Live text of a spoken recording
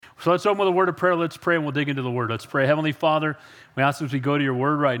So let's open with a word of prayer. Let's pray and we'll dig into the word. Let's pray. Heavenly Father, we ask as we go to your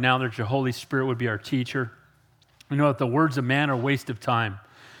word right now that your Holy Spirit would be our teacher. We know that the words of man are a waste of time,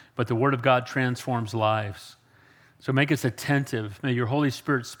 but the word of God transforms lives. So make us attentive. May your Holy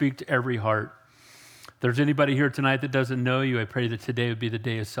Spirit speak to every heart. If there's anybody here tonight that doesn't know you, I pray that today would be the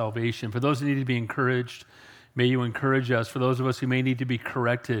day of salvation. For those who need to be encouraged, may you encourage us. For those of us who may need to be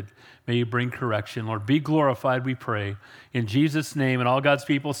corrected, may you bring correction. Lord, be glorified, we pray. In Jesus' name, and all God's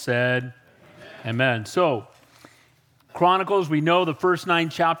people said, Amen. So, Chronicles, we know the first 9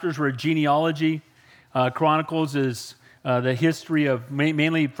 chapters were a genealogy. Chronicles is the history of,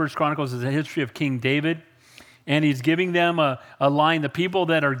 mainly First Chronicles is the history of King David. And he's giving them a line. The people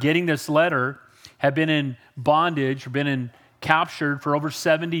that are getting this letter have been in bondage, or captured for over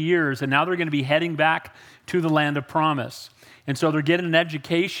 70 years, and now they're going to be heading back to the land of promise. And so they're getting an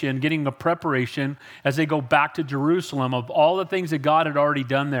education, getting a preparation as they go back to Jerusalem of all the things that God had already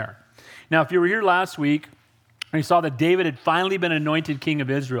done there. Now, if you were here last week, you saw that David had finally been anointed king of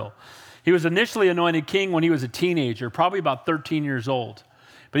Israel. He was initially anointed king when he was a teenager, probably about 13 years old.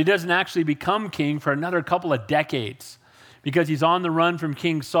 But he doesn't actually become king for another couple of decades because he's on the run from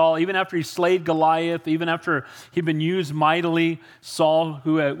King Saul. Even after he slayed Goliath, even after he'd been used mightily, Saul,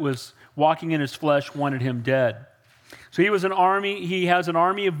 who was walking in his flesh, wanted him dead. So he has an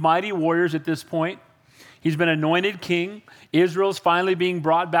army of mighty warriors at this point. He's been anointed king. Israel's finally being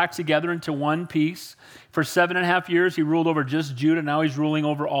brought back together into one piece. For 7.5 years, he ruled over just Judah. Now he's ruling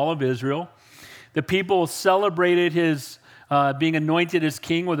over all of Israel. The people celebrated his being anointed as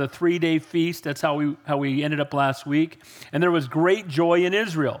king with a 3-day feast. That's how we ended up last week. And there was great joy in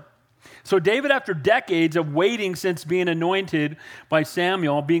Israel. So David, after decades of waiting since being anointed by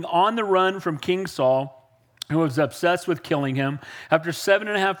Samuel, being on the run from King Saul, who was obsessed with killing him, after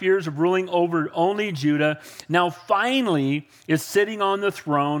 7.5 years of ruling over only Judah, now finally is sitting on the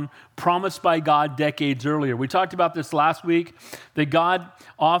throne promised by God decades earlier. We talked about this last week, that God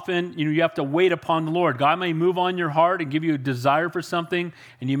often, you have to wait upon the Lord. God may move on your heart and give you a desire for something,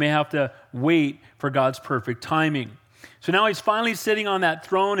 and you may have to wait for God's perfect timing. So now he's finally sitting on that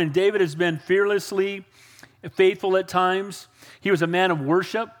throne, and David has been fearlessly faithful at times. He was a man of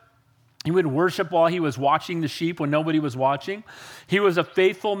worship. He would worship while he was watching the sheep when nobody was watching. He was a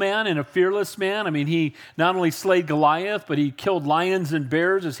faithful man and a fearless man. I mean, he not only slayed Goliath, but he killed lions and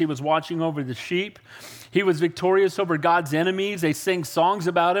bears as he was watching over the sheep. He was victorious over God's enemies. They sing songs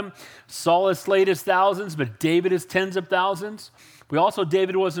about him. Saul has slayed his thousands, but David his tens of thousands.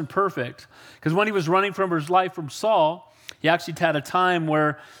 David wasn't perfect, because when he was running from his life from Saul, he actually had a time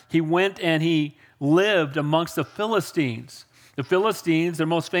where he went and he lived amongst the Philistines. The Philistines, the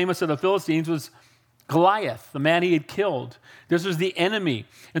most famous of the Philistines was Goliath, the man he had killed. This was the enemy.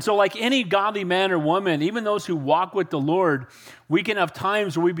 And so like any godly man or woman, even those who walk with the Lord, we can have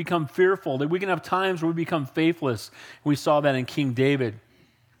times where we become fearful, that we can have times where we become faithless. We saw that in King David.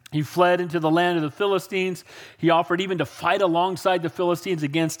 He fled into the land of the Philistines. He offered even to fight alongside the Philistines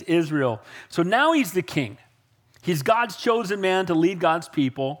against Israel. So now he's the king. He's God's chosen man to lead God's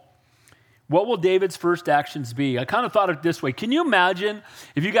people. What will David's first actions be? I kind of thought it this way. Can you imagine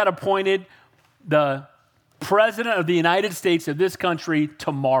if you got appointed the president of the United States of this country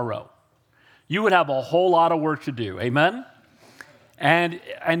tomorrow? You would have a whole lot of work to do. Amen? And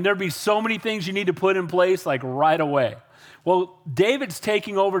there'd be so many things you need to put in place like right away. Well, David's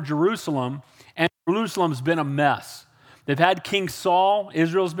taking over Jerusalem, and Jerusalem's been a mess. They've had King Saul.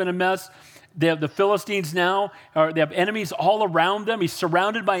 Israel's been a mess. They have the Philistines now. They have enemies all around them. He's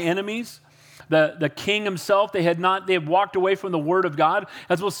surrounded by enemies. The king himself, they had walked away from the word of God.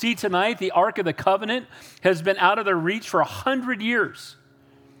 As we'll see tonight, the Ark of the Covenant has been out of their reach for 100 years.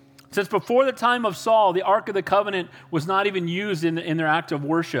 Since before the time of Saul, the Ark of the Covenant was not even used in their act of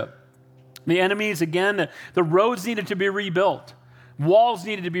worship. The enemies, again, the roads needed to be rebuilt. Walls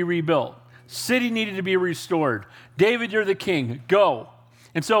needed to be rebuilt. City needed to be restored. David, you're the king. Go.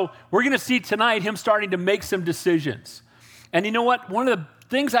 And so we're going to see tonight him starting to make some decisions. And you know what? One of the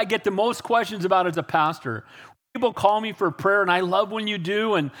things I get the most questions about as a pastor, people call me for prayer, and I love when you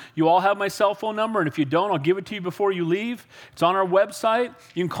do, and you all have my cell phone number, and if you don't, I'll give it to you before you leave. It's on our website.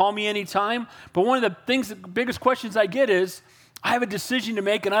 You can call me anytime. But one of the biggest questions I get is, I have a decision to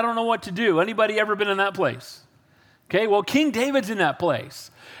make, and I don't know what to do. Anybody ever been in that place? Okay, well, King David's in that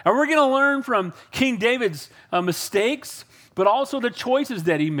place. And we're going to learn from King David's mistakes, but also the choices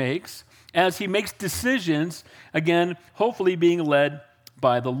that he makes as he makes decisions, again, hopefully being led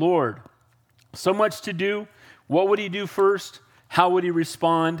by the Lord. So much to do. What would he do first? How would he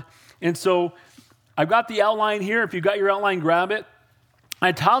respond? And so I've got the outline here. If you've got your outline, grab it.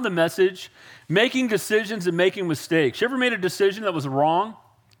 I titled the message, Making Decisions and Making Mistakes. You ever made a decision that was wrong?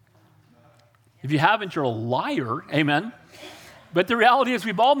 If you haven't, you're a liar. Amen. But the reality is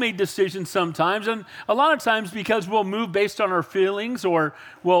we've all made decisions sometimes, and a lot of times because we'll move based on our feelings, or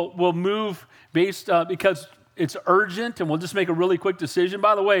we'll move based because it's urgent, and we'll just make a really quick decision.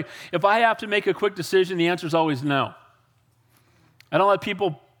 By the way, if I have to make a quick decision, the answer is always no. I don't let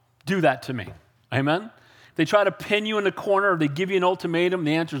people do that to me. Amen? If they try to pin you in the corner, or they give you an ultimatum,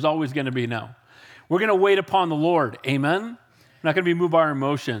 the answer is always going to be no. We're going to wait upon the Lord. Amen? We're not going to be moved by our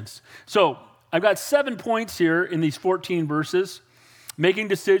emotions. So I've got 7 points here in these 14 verses. Making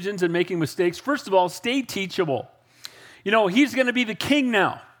decisions and making mistakes. First of all, stay teachable. You know, he's going to be the king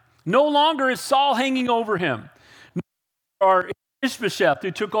now. No longer is Saul hanging over him. Or Ishbosheth,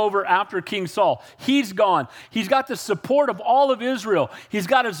 who took over after King Saul. He's gone. He's got the support of all of Israel. He's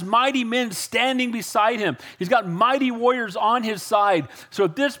got his mighty men standing beside him. He's got mighty warriors on his side. So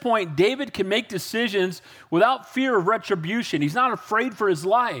at this point, David can make decisions without fear of retribution. He's not afraid for his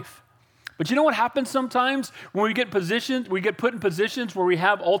life. But you know what happens sometimes when we get put in positions where we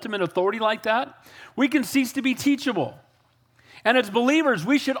have ultimate authority like that? We can cease to be teachable. And as believers,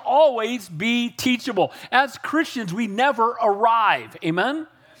 we should always be teachable. As Christians, we never arrive. Amen?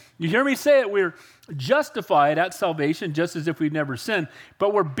 You hear me say it, we're justified at salvation just as if we'd never sinned,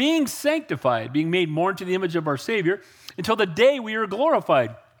 but we're being sanctified, being made more into the image of our Savior until the day we are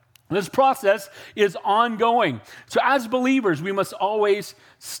glorified. This process is ongoing. So as believers, we must always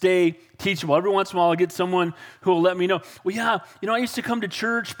stay teachable. Every once in a while, I get someone who will let me know, well, yeah, I used to come to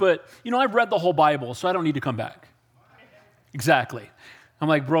church, but, I've read the whole Bible, so I don't need to come back. Exactly. I'm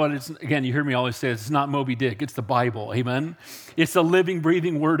like, bro, again, you hear me always say this, it's not Moby Dick, it's the Bible, amen? It's the living,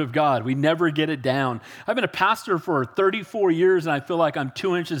 breathing Word of God. We never get it down. I've been a pastor for 34 years, and I feel like I'm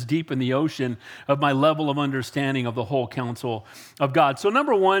 2 inches deep in the ocean of my level of understanding of the whole counsel of God. So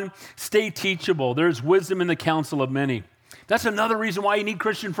number one, stay teachable. There's wisdom in the counsel of many. That's another reason why you need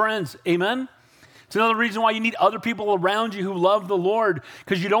Christian friends, amen? It's another reason why you need other people around you who love the Lord,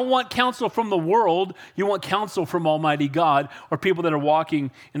 because you don't want counsel from the world. You want counsel from Almighty God, or people that are walking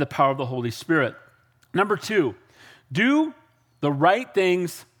in the power of the Holy Spirit. Number two, do the right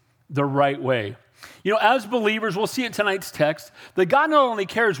things the right way. As believers, we'll see in tonight's text, that God not only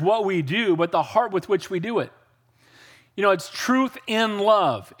cares what we do, but the heart with which we do it. It's truth in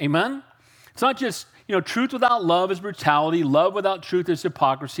love. Amen? It's not just truth without love is brutality. Love without truth is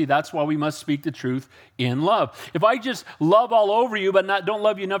hypocrisy. That's why we must speak the truth in love. If I just love all over you, but don't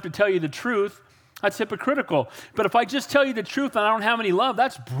love you enough to tell you the truth, that's hypocritical. But if I just tell you the truth and I don't have any love,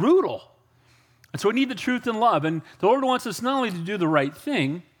 that's brutal. And so we need the truth in love. And the Lord wants us not only to do the right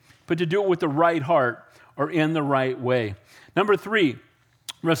thing, but to do it with the right heart or in the right way. Number three,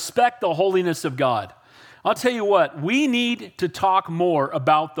 respect the holiness of God. I'll tell you what, we need to talk more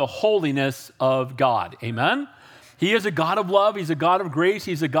about the holiness of God. Amen? He is a God of love. He's a God of grace.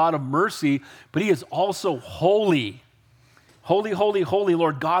 He's a God of mercy. But he is also holy. Holy, holy, holy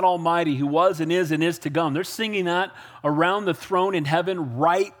Lord God Almighty, who was and is to come. They're singing that around the throne in heaven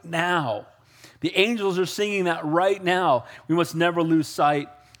right now. The angels are singing that right now. We must never lose sight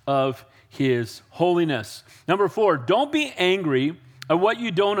of his holiness. Number four, don't be angry at what you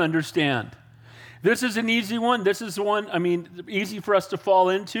don't understand. This is an easy one. This is one, easy for us to fall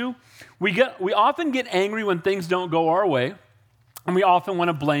into. We often get angry when things don't go our way, and we often want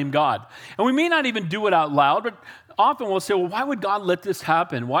to blame God. And we may not even do it out loud, but often we'll say, well, why would God let this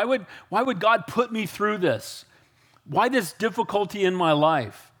happen? Why would God put me through this? Why this difficulty in my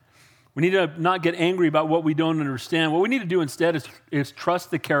life? We need to not get angry about what we don't understand. What we need to do instead is trust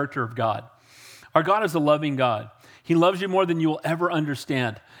the character of God. Our God is a loving God. He loves you more than you will ever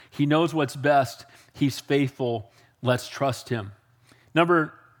understand. He knows what's best. He's faithful. Let's trust him.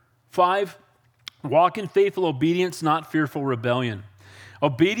 Number five, walk in faithful obedience, not fearful rebellion.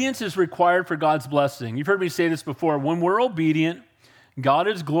 Obedience is required for God's blessing. You've heard me say this before. When we're obedient, God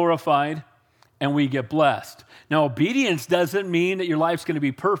is glorified and we get blessed. Now, obedience doesn't mean that your life's going to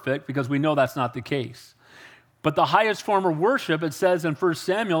be perfect, because we know that's not the case. But the highest form of worship, it says in 1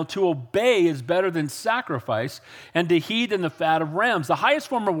 Samuel, to obey is better than sacrifice, and to heed than the fat of rams. The highest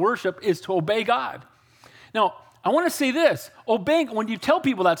form of worship is to obey God. Now, I want to say this. Obeying, when you tell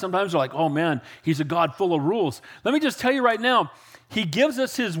people that, sometimes they're like, oh man, he's a God full of rules. Let me just tell you right now, he gives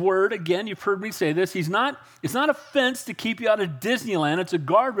us his word. Again, you've heard me say this. It's not a fence to keep you out of Disneyland. It's a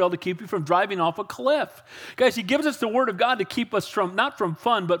guardrail to keep you from driving off a cliff. Guys, he gives us the word of God to keep us from, not from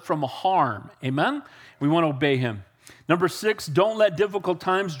fun, but from harm. Amen? We want to obey him. Number six, don't let difficult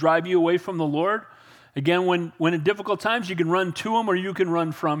times drive you away from the Lord. Again, when in difficult times, you can run to him or you can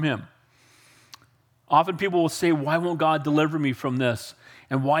run from him. Often people will say, why won't God deliver me from this?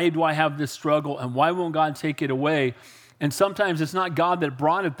 And why do I have this struggle? And why won't God take it away? And sometimes it's not God that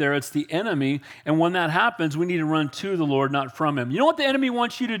brought it there, it's the enemy. And when that happens, we need to run to the Lord, not from him. You know what the enemy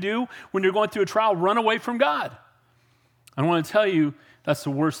wants you to do when you're going through a trial? Run away from God. I want to tell you, that's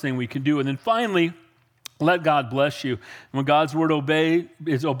the worst thing we can do. And then finally, let God bless you. When God's word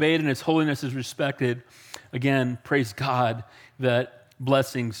is obeyed and his holiness is respected, again, praise God that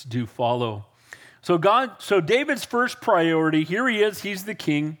blessings do follow. So David's first priority, here he is, he's the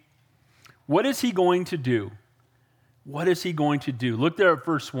king. What is he going to do? What is he going to do? Look there at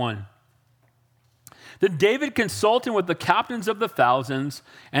verse 1. Then David consulted with the captains of the thousands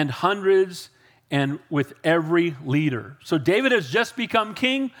and hundreds and with every leader. So David has just become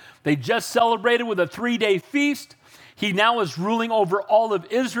king. They just celebrated with a 3-day feast. He now is ruling over all of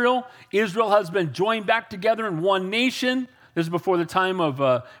Israel. Israel has been joined back together in one nation. This is before the time of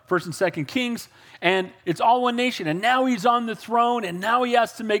 1st and 2nd Kings. And it's all one nation. And now he's on the throne, and now he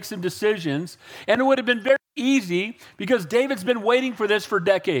has to make some decisions. And it would have been very easy because David's been waiting for this for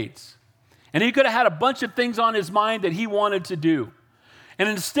decades. And he could have had a bunch of things on his mind that he wanted to do. And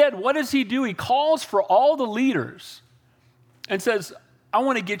instead, what does he do? He calls for all the leaders and says, I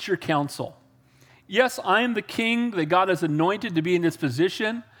want to get your counsel. Yes, I am the king that God has anointed to be in this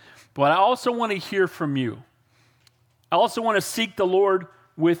position, but I also want to hear from you. I also want to seek the Lord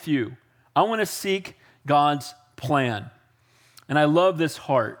with you. I want to seek God's plan. And I love this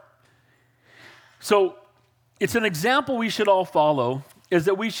heart. So it's an example we should all follow, is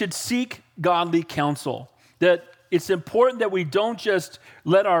that we should seek godly counsel. That it's important that we don't just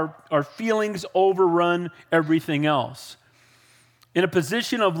let our feelings overrun everything else. In a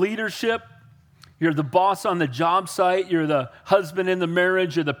position of leadership, you're the boss on the job site, you're the husband in the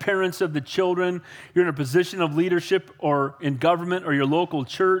marriage, you're the parents of the children, you're in a position of leadership or in government or your local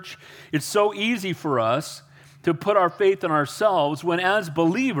church. It's so easy for us to put our faith in ourselves when as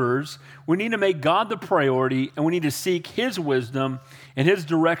believers, we need to make God the priority and we need to seek his wisdom and his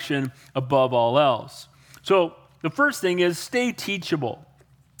direction above all else. So the first thing is stay teachable.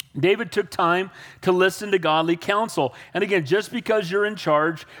 David took time to listen to godly counsel. And again, just because you're in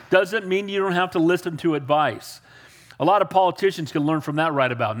charge doesn't mean you don't have to listen to advice. A lot of politicians can learn from that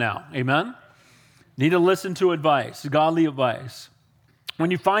right about now. Amen? Need to listen to advice, godly advice. When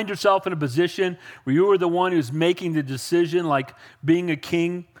you find yourself in a position where you are the one who's making the decision, like being a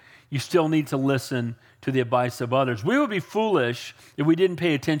king, you still need to listen to the advice of others. We would be foolish if we didn't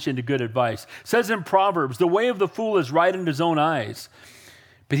pay attention to good advice. It says in Proverbs, the way of the fool is right in his own eyes,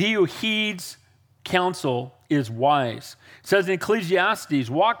 but he who heeds counsel is wise. It says in Ecclesiastes,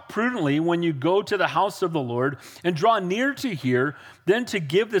 walk prudently when you go to the house of the Lord and draw near to hear, then to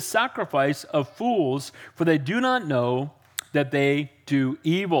give the sacrifice of fools, for they do not know that they do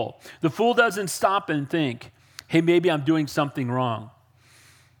evil. The fool doesn't stop and think, hey, maybe I'm doing something wrong.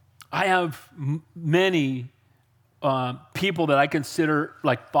 I have many people that I consider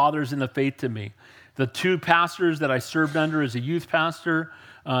like fathers in the faith to me. The 2 pastors that I served under as a youth pastor,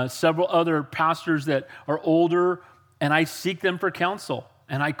 several other pastors that are older, and I seek them for counsel.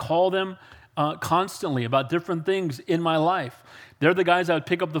 And I call them constantly about different things in my life. They're the guys I would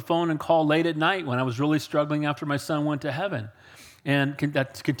pick up the phone and call late at night when I was really struggling after my son went to heaven. And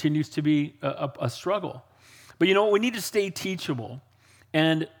that continues to be a struggle. But you know what? We need to stay teachable.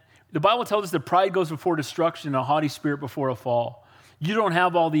 And the Bible tells us that pride goes before destruction and a haughty spirit before a fall. You don't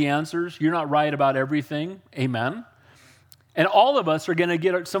have all the answers. You're not right about everything. Amen. And all of us are going to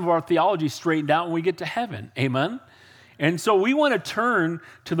get some of our theology straightened out when we get to heaven. Amen. And so we want to turn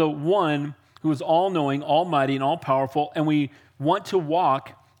to the one who is all-knowing, almighty, and all-powerful, and we want to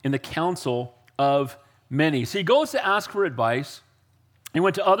walk in the counsel of many. So he goes to ask for advice. He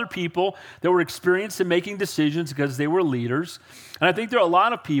went to other people that were experienced in making decisions because they were leaders. And I think there are a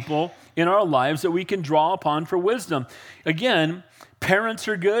lot of people in our lives that we can draw upon for wisdom. Again, parents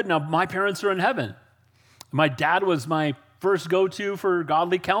are good. Now, my parents are in heaven. My dad was my first go-to for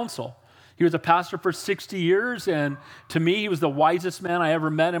godly counsel. He was a pastor for 60 years, and to me, he was the wisest man I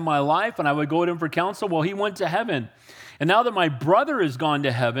ever met in my life, and I would go to him for counsel. Well, he went to heaven. And now that my brother has gone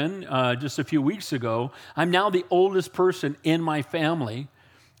to heaven just a few weeks ago, I'm now the oldest person in my family,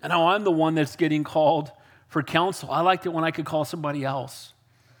 and now I'm the one that's getting called for counsel. I liked it when I could call somebody else.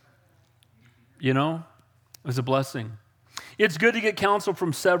 You know, it was a blessing. It's good to get counsel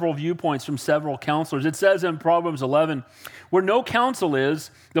from several viewpoints, from several counselors. It says in Proverbs 11, where no counsel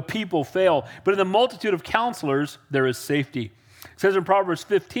is, the people fail. But in the multitude of counselors, there is safety. It says in Proverbs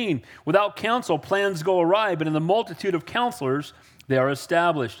 15, without counsel, plans go awry, but in the multitude of counselors, they are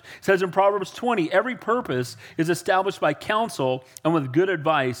established. It says in Proverbs 20, every purpose is established by counsel, and with good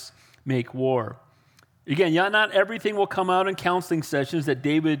advice, make war. Again, not everything will come out in counseling sessions that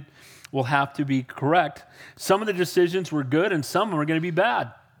David will have to be correct. Some of the decisions were good and some are going to be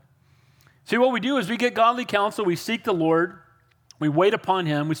bad. See, what we do is we get godly counsel, we seek the Lord, we wait upon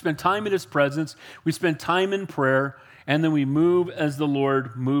him, we spend time in his presence, we spend time in prayer, and then we move as the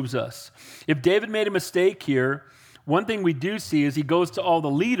Lord moves us. If David made a mistake here, one thing we do see is he goes to all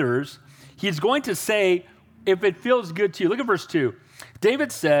the leaders. He's going to say, if it feels good to you. Look at verse 2.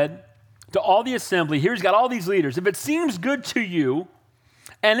 David said to all the assembly, here he's got all these leaders, if it seems good to you,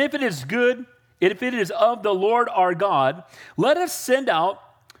 and if it is good, if it is of the Lord our God, let us send out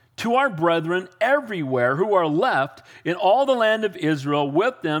to our brethren everywhere who are left in all the land of Israel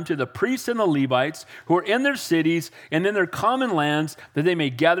with them to the priests and the Levites who are in their cities and in their common lands, that they may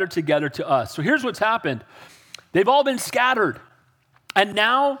gather together to us. So here's what's happened. They've all been scattered. And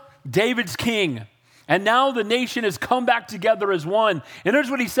now David's king. And now the nation has come back together as one. And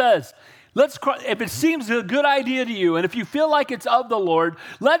here's what he says. If it seems a good idea to you, and if you feel like it's of the Lord,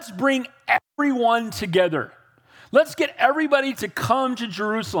 let's bring everyone together. Let's get everybody to come to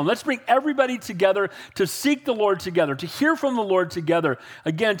Jerusalem. Let's bring everybody together to seek the Lord together, to hear from the Lord together.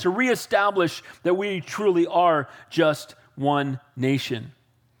 Again, to reestablish that we truly are just one nation.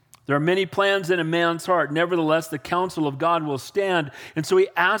 There are many plans in a man's heart. Nevertheless, the counsel of God will stand. And so he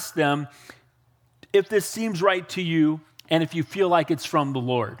asked them, if this seems right to you, and if you feel like it's from the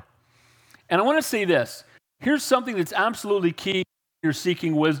Lord. And I want to say this. Here's something that's absolutely key when you're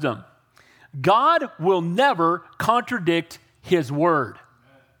seeking wisdom. God will never contradict his word.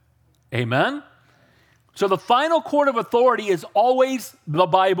 Amen? So the final court of authority is always the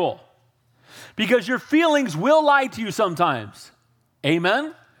Bible. Because your feelings will lie to you sometimes.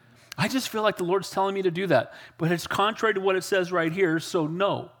 Amen? I just feel like the Lord's telling me to do that. But it's contrary to what it says right here, so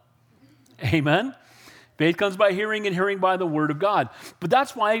no. Amen? Faith comes by hearing, and hearing by the word of God. But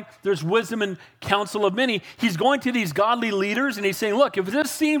that's why there's wisdom and counsel of many. He's going to these godly leaders, and he's saying, look, if this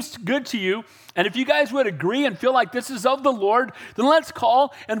seems good to you, and if you guys would agree and feel like this is of the Lord, then let's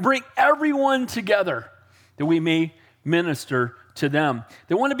call and bring everyone together that we may minister to them.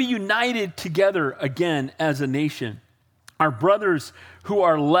 They want to be united together again as a nation. Our brothers who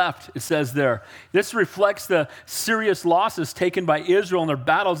are left, it says there. This reflects the serious losses taken by Israel in their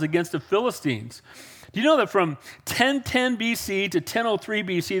battles against the Philistines. Do you know that from 1010 BC to 1003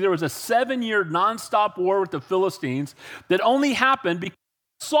 BC, there was a 7-year nonstop war with the Philistines that only happened because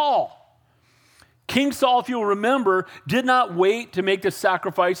of Saul. King Saul, if you'll remember, did not wait to make the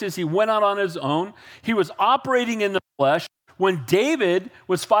sacrifices. He went out on his own. He was operating in the flesh. When David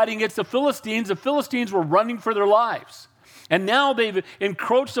was fighting against the Philistines were running for their lives. And now they've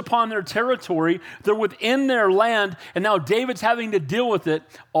encroached upon their territory. They're within their land. And now David's having to deal with it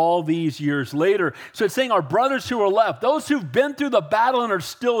all these years later. So it's saying our brothers who are left, those who've been through the battle and are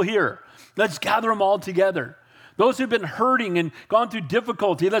still here, let's gather them all together. Those who've been hurting and gone through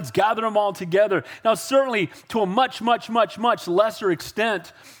difficulty, let's gather them all together. Now, certainly to a much, much, much, much lesser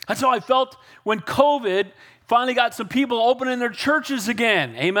extent. That's how I felt when COVID finally got some people opening their churches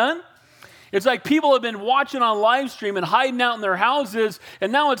again. Amen? It's like people have been watching on live stream and hiding out in their houses,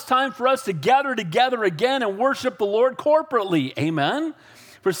 and now it's time for us to gather together again and worship the Lord corporately. Amen?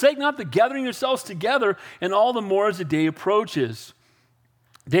 Forsake not the gathering yourselves together, and all the more as the day approaches.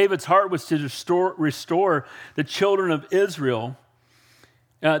 David's heart was to restore the children of Israel,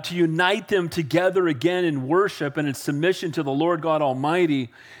 to unite them together again in worship and in submission to the Lord God Almighty.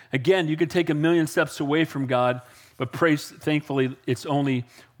 Again, you could take a million steps away from God, but thankfully, it's only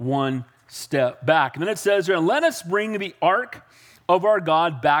one step back. And then it says here, let us bring the ark of our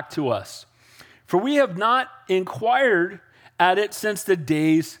God back to us. For we have not inquired at it since the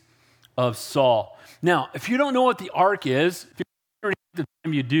days of Saul. Now, if you don't know what the ark is, the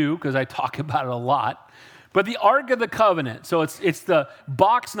time you do, because I talk about it a lot, but the Ark of the Covenant, so it's the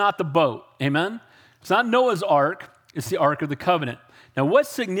box, not the boat, amen? It's not Noah's Ark, it's the Ark of the Covenant. Now, what's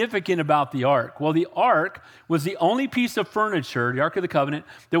significant about the Ark? Well, the Ark was the only piece of furniture, the Ark of the Covenant,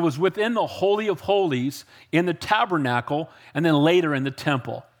 that was within the Holy of Holies in the tabernacle and then later in the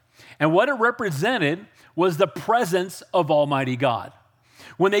temple. And what it represented was the presence of Almighty God.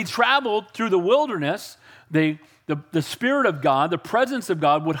 When they traveled through the wilderness, the Spirit of God, the presence of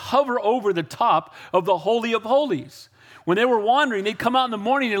God would hover over the top of the Holy of Holies. When they were wandering, they'd come out in the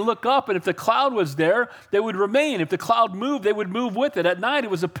morning and look up, and if the cloud was there, they would remain. If the cloud moved, they would move with it. At night, it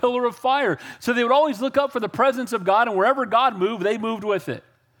was a pillar of fire. So they would always look up for the presence of God, and wherever God moved, they moved with it.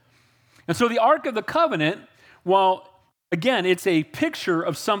 And so the Ark of the Covenant, while, again, it's a picture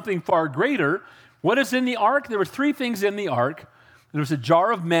of something far greater, what is in the Ark? There were 3 things in the Ark. There was a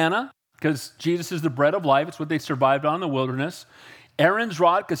jar of manna, because Jesus is the bread of life. It's what they survived on in the wilderness. Aaron's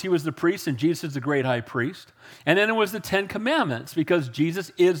rod, because he was the priest and Jesus is the great high priest. And then it was the 10 Commandments, because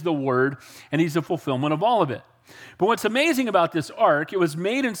Jesus is the Word and he's the fulfillment of all of it. But what's amazing about this ark, it was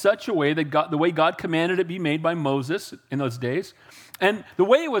made in such a way that the way God commanded it be made by Moses in those days. And the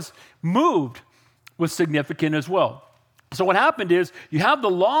way it was moved was significant as well. So what happened is you have the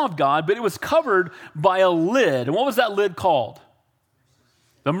law of God, but it was covered by a lid. And what was that lid called?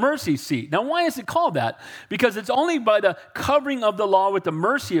 The mercy seat. Now, why is it called that? Because it's only by the covering of the law with the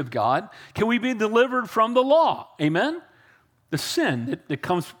mercy of God can we be delivered from the law. Amen? The sin that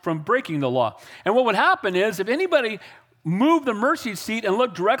comes from breaking the law. And what would happen is if anybody moved the mercy seat and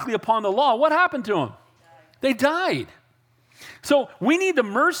looked directly upon the law, what happened to them? They died. So we need the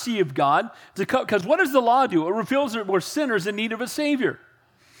mercy of God because what does the law do? It reveals that we're sinners in need of a Savior.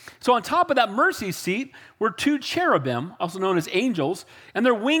 So on top of that mercy seat were 2 cherubim, also known as angels, and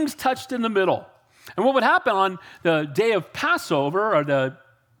their wings touched in the middle. And what would happen on the day of Passover, or the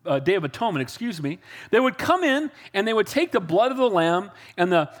Day of Atonement, they would come in and they would take the blood of the lamb,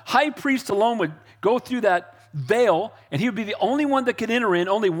 and the high priest alone would go through that veil, and he would be the only one that could enter in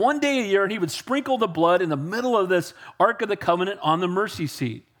only one day a year, and he would sprinkle the blood in the middle of this Ark of the Covenant on the mercy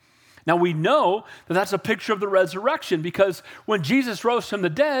seat. Now we know that that's a picture of the resurrection, because when Jesus rose from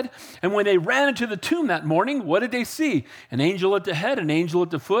the dead and when they ran into the tomb that morning, what did they see? An angel at the head, an angel at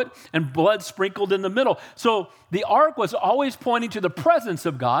the foot, and blood sprinkled in the middle. So the ark was always pointing to the presence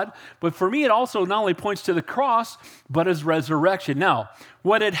of God, but for me it also not only points to the cross, but his resurrection. Now,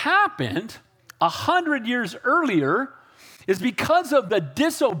 what had happened 100 years earlier is because of the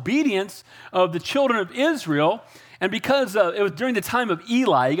disobedience of the children of Israel. And because it was during the time of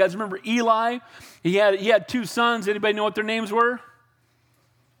Eli. You guys remember Eli? He had 2 sons. Anybody know what their names were?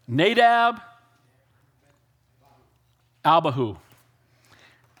 Nadab, Abihu.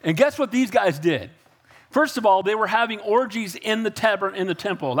 And guess what these guys did? First of all, they were having orgies in the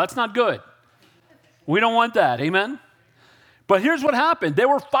temple. That's not good. We don't want that. Amen? But here's what happened. They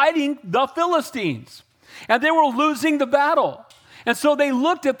were fighting the Philistines. And they were losing the battle. And so they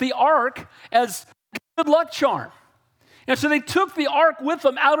looked at the ark as a good luck charm. And so they took the ark with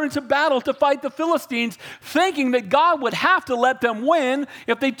them out into battle to fight the Philistines, thinking that God would have to let them win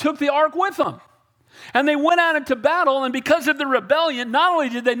if they took the ark with them. And they went out into battle, and because of the rebellion, not only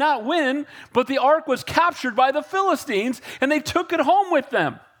did they not win, but the ark was captured by the Philistines, and they took it home with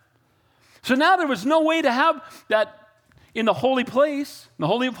them. So now there was no way to have that in the holy place, the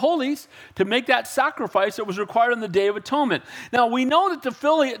Holy of Holies, to make that sacrifice that was required on the Day of Atonement. Now, we know that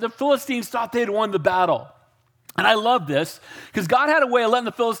the Philistines thought they had won the battle. And I love this because God had a way of letting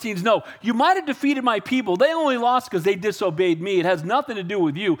the Philistines know, you might have defeated my people. They only lost because they disobeyed me. It has nothing to do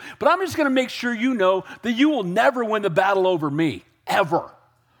with you. But I'm just going to make sure you know that you will never win the battle over me, ever.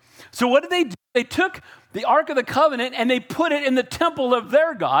 So what did they do? They took the Ark of the Covenant and they put it in the temple of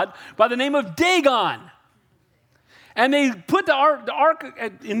their God by the name of Dagon. And they put the ark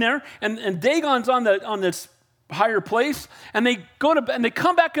in there, and Dagon's on this higher place, and they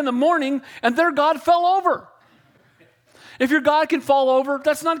come back in the morning, and their God fell over. If your God can fall over,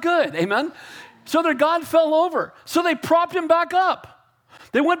 that's not good. Amen? So their God fell over. So they propped him back up.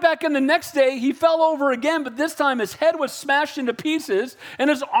 They went back in the next day. He fell over again, but this time his head was smashed into pieces and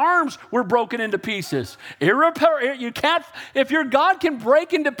his arms were broken into pieces. You can't, if your God can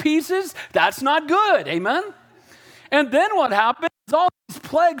break into pieces, that's not good. Amen? And then what happened is all these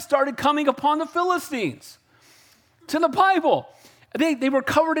plagues started coming upon the Philistines. It's in the Bible. They were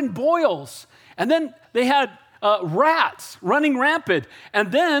covered in boils. And then they had rats running rampant.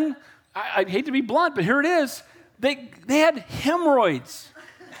 And then, I hate to be blunt, but here it is. They had hemorrhoids.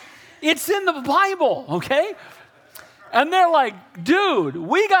 It's in the Bible, okay? And they're like, dude,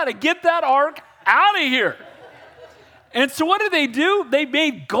 we got to get that ark out of here. And so what did they do? They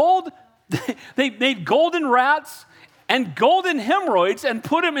made golden rats and golden hemorrhoids and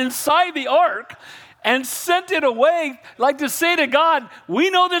put them inside the ark and sent it away, like to say to God, we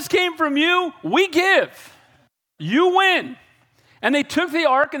know this came from you, we give. You win. And they took the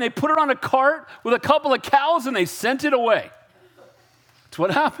ark and they put it on a cart with a couple of cows and they sent it away. That's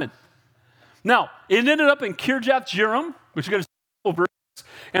what happened. Now, it ended up in Kirjath Jearim, which is going to see over,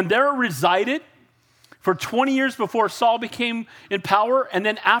 and there it resided for 20 years before Saul became in power, and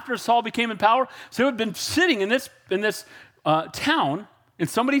then after Saul became in power. So it had been sitting in this town, in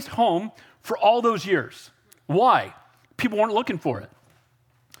somebody's home, for all those years. Why? People weren't looking for it.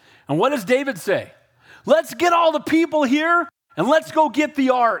 And what does David say? Let's get all the people here and let's go get the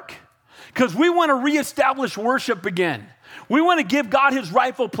ark because we want to reestablish worship again. We want to give God his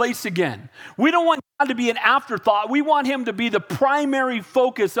rightful place again. We don't want God to be an afterthought. We want him to be the primary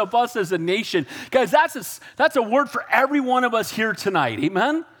focus of us as a nation. Guys, that's a word for every one of us here tonight.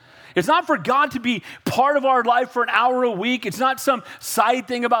 Amen? It's not for God to be part of our life for an hour a week. It's not some side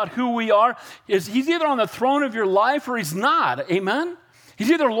thing about who we are. He's either on the throne of your life or he's not. Amen? He's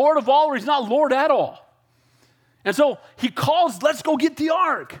either Lord of all or he's not Lord at all. And so he calls, let's go get the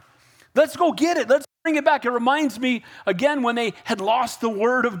ark. Let's go get it. Let's bring it back. It reminds me, again, when they had lost the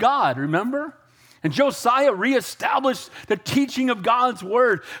word of God, remember? And Josiah reestablished the teaching of God's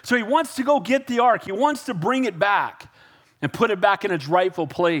word. So he wants to go get the ark. He wants to bring it back and put it back in its rightful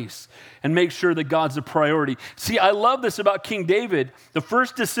place and make sure that God's a priority. See, I love this about King David. The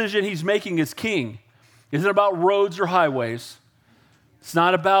first decision he's making as king isn't about roads or highways. It's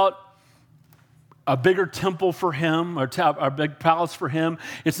not about a bigger temple for him or a big palace for him.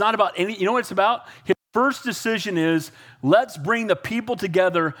 It's not about any, you know what it's about? His first decision is, let's bring the people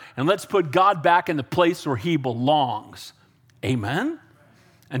together and let's put God back in the place where he belongs. Amen?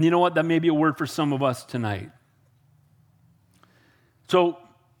 And you know what? That may be a word for some of us tonight. So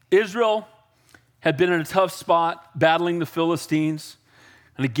Israel had been in a tough spot battling the Philistines.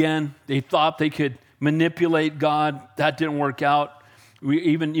 And again, they thought they could manipulate God. That didn't work out. We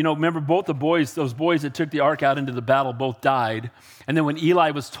even, remember both the boys, those boys that took the ark out into the battle, both died. And then when Eli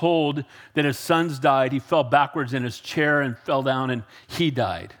was told that his sons died, he fell backwards in his chair and fell down and he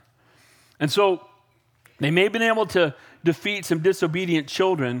died. And so they may have been able to defeat some disobedient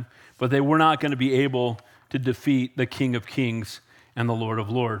children, but they were not going to be able to defeat the King of Kings and the Lord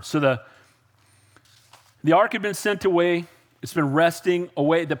of Lords. So the ark had been sent away. It's been resting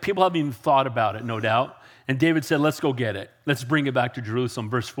away. The people haven't even thought about it, no doubt. And David said, let's go get it. Let's bring it back to Jerusalem.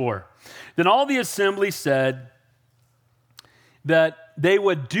 Verse 4. Then all the assembly said that they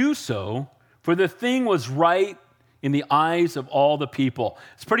would do so, for the thing was right in the eyes of all the people.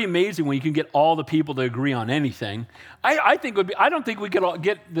 It's pretty amazing when you can get all the people to agree on anything. I don't think we could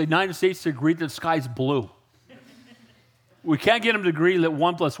get the United States to agree that the sky's blue. We can't get them to agree that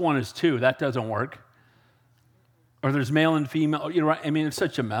 1 + 1 is 2. That doesn't work. Or there's male and female. It's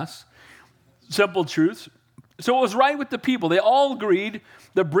such a mess. Simple truths. So it was right with the people. They all agreed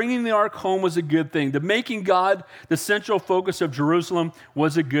that bringing the ark home was a good thing. That making God the central focus of Jerusalem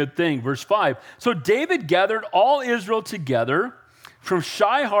was a good thing. Verse 5. So David gathered all Israel together from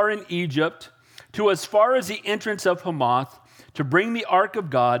Shihar in Egypt to as far as the entrance of Hamath to bring the ark of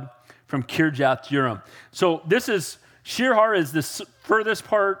God from Kirjath Jearim. So Shihar is the furthest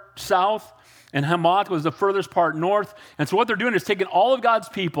part south, and Hamath was the furthest part north. And so what they're doing is taking all of God's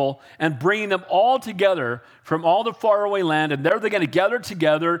people and bringing them all together from all the faraway land. And they're going to gather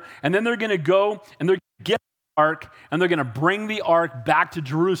together. And then they're going to go and they're going to get the ark. And they're going to bring the ark back to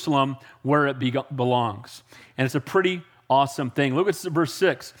Jerusalem where it belongs. And it's a pretty awesome thing. Look at verse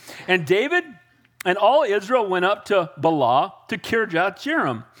 6. And David and all Israel went up to Bala, to Kirjath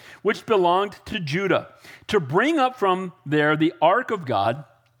Jearim, which belonged to Judah, to bring up from there the ark of God,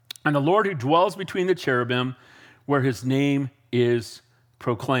 and the Lord who dwells between the cherubim, where his name is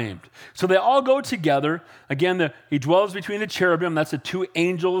proclaimed. So they all go together. Again, he dwells between the cherubim. That's the two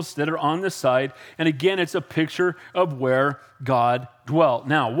angels that are on the side. And again, it's a picture of where God dwelt.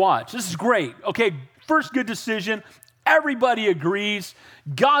 Now, watch. This is great. Okay, first good decision. Everybody agrees.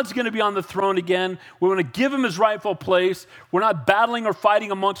 God's going to be on the throne again. We want to give him his rightful place. We're not battling or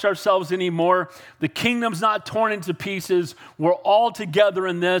fighting amongst ourselves anymore. The kingdom's not torn into pieces. We're all together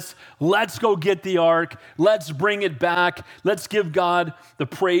in this. Let's go get the ark. Let's bring it back. Let's give God the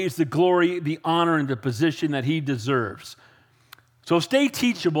praise, the glory, the honor, and the position that he deserves. So stay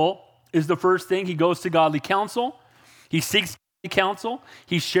teachable is the first thing. He goes to godly counsel. He seeks godly counsel.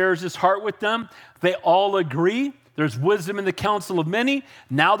 He shares his heart with them. They all agree. There's wisdom in the counsel of many.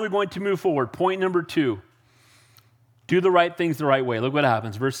 Now they're going to move forward. Point number 2. Do the right things the right way. Look what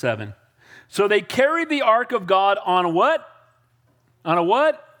happens. Verse 7. So they carried the ark of God on a what? On a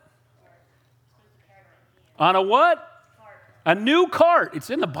what? On a what? A new cart. It's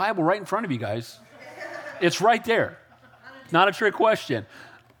in the Bible right in front of you guys. It's right there. Not a trick question.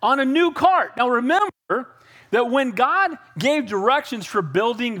 On a new cart. Now remember that when God gave directions for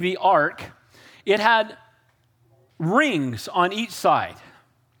building the ark, it had rings on each side.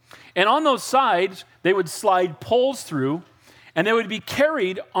 And on those sides, they would slide poles through, and they would be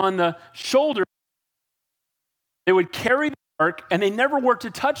carried on the shoulder. They would carry the ark, and they never were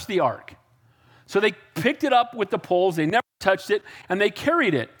to touch the ark. So they picked it up with the poles, they never touched it, and they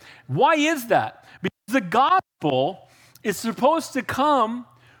carried it. Why is that? Because the gospel is supposed to come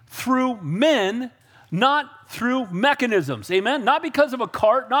through men, not through mechanisms. Amen? Not because of a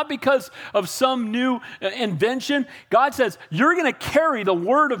cart, not because of some new invention. God says, you're going to carry the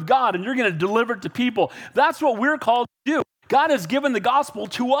word of God and you're going to deliver it to people. That's what we're called to do. God has given the gospel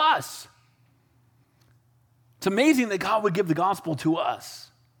to us. It's amazing that God would give the gospel to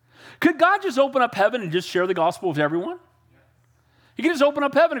us. Could God just open up heaven and just share the gospel with everyone? He can just open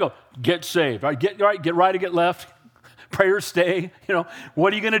up heaven and go, get saved, right? Get right or get left, pray or stay.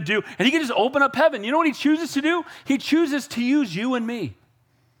 What are you going to do? And he can just open up heaven. You know what he chooses to do? He chooses to use you and me.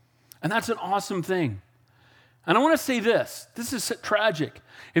 And that's an awesome thing. And I want to say this. This is tragic.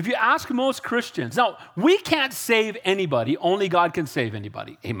 If you ask most Christians, now, we can't save anybody. Only God can save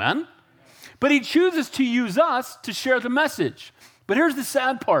anybody. Amen? But he chooses to use us to share the message. But here's the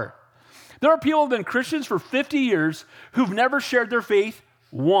sad part. There are people who have been Christians for 50 years who've never shared their faith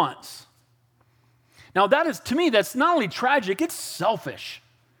once. Now, to me, that's not only tragic, it's selfish.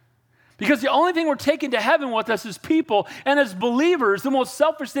 Because the only thing we're taking to heaven with us as people and as believers, the most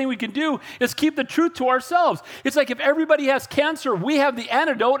selfish thing we can do is keep the truth to ourselves. It's like if everybody has cancer, we have the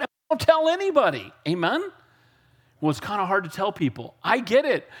antidote and we don't tell anybody. Amen? Well, it's kind of hard to tell people. I get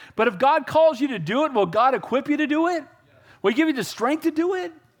it. But if God calls you to do it, will God equip you to do it? Will he give you the strength to do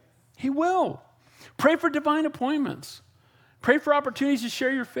it? He will. Pray for divine appointments. Pray for opportunities to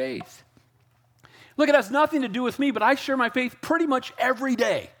share your faith. Look, it has nothing to do with me, but I share my faith pretty much every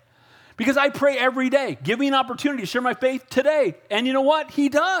day. Because I pray every day. Give me an opportunity to share my faith today. And you know what? He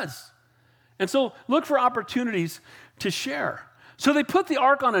does. And so look for opportunities to share. So they put the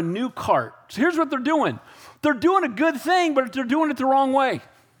ark on a new cart. So here's what they're doing. They're doing a good thing, but they're doing it the wrong way.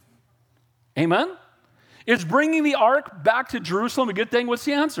 Amen? Is bringing the ark back to Jerusalem a good thing? What's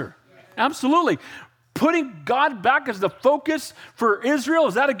the answer? Absolutely. Putting God back as the focus for Israel,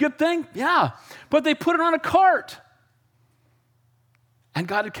 is that a good thing? Yeah. But they put it on a cart. And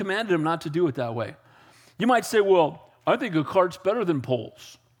God had commanded them not to do it that way. You might say, well, I think a cart's better than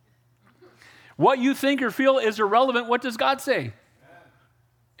poles. What you think or feel is irrelevant. What does God say?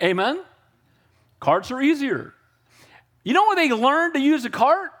 Amen? Carts are easier. You know when they learned to use a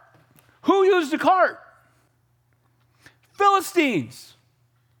cart? Who used a cart? Philistines.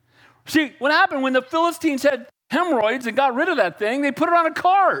 See, what happened when the Philistines had hemorrhoids and got rid of that thing, they put it on a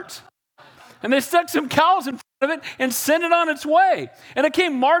cart. And they stuck some cows in front of it and sent it on its way. And it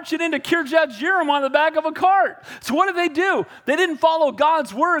came marching into Kirjath Jearim on the back of a cart. So what did they do? They didn't follow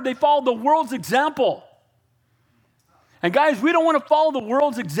God's word. They followed the world's example. And guys, we don't want to follow the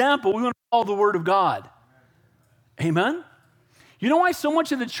world's example. We want to follow the word of God. Amen? You know why so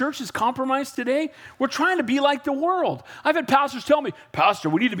much of the church is compromised today? We're trying to be like the world. I've had pastors tell me, Pastor,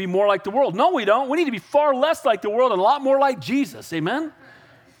 we need to be more like the world. No, we don't. We need to be far less like the world and a lot more like Jesus. Amen?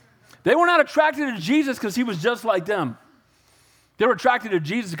 They were not attracted to Jesus because he was just like them. They were attracted to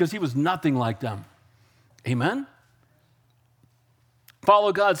Jesus because he was nothing like them. Amen?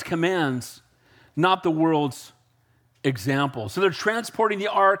 Follow God's commands, not the world's example. So they're transporting the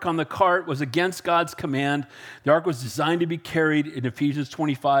ark on the cart was against God's command. The ark was designed to be carried in Ephesians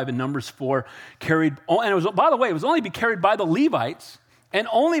 25 and Numbers 4, and it was, by the way, it was only to be carried by the Levites and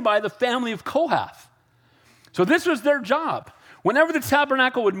only by the family of Kohath. So this was their job. Whenever the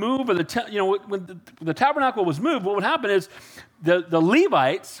tabernacle would move, or when the tabernacle was moved, what would happen is the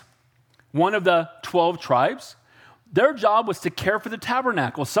Levites, one of the 12 tribes, their job was to care for the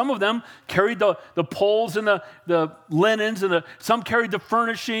tabernacle. Some of them carried the poles and the linens, and some carried the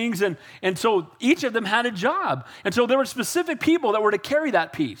furnishings, and so each of them had a job. And so there were specific people that were to carry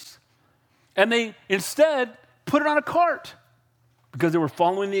that piece. And they instead put it on a cart because they were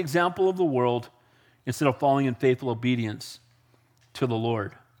following the example of the world instead of following in faithful obedience to the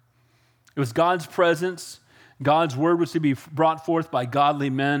Lord. It was God's presence. God's word was to be brought forth by godly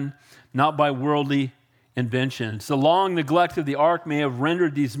men, not by worldly inventions. The long neglect of the ark may have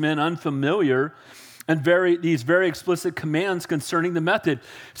rendered these men unfamiliar and these very explicit commands concerning the method.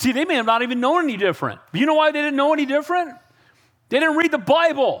 See, they may have not even known any different. You know why they didn't know any different? They didn't read the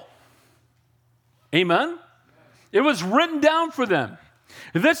Bible. Amen? It was written down for them.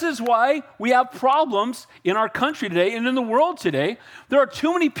 This is why we have problems in our country today and in the world today. There are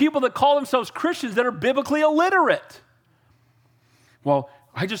too many people that call themselves Christians that are biblically illiterate. Well,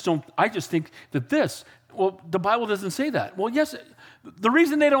 I just think that the Bible doesn't say that. Well, yes, the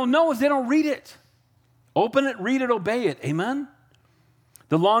reason they don't know is they don't read it. Open it, read it, obey it. Amen?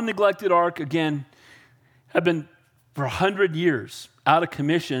 The long neglected ark, again, had been for 100 years out of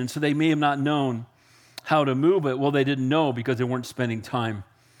commission, so they may have not known how to move it. Well, they didn't know because they weren't spending time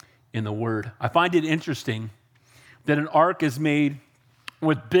in the Word. I find it interesting that an ark is made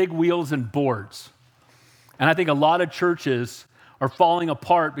with big wheels and boards. And I think a lot of churches are falling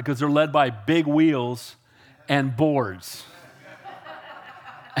apart because they're led by big wheels and boards.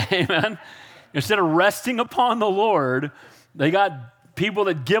 Amen? Instead of resting upon the Lord, they got people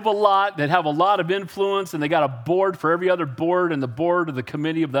that give a lot, that have a lot of influence, and they got a board for every other board, and the board of the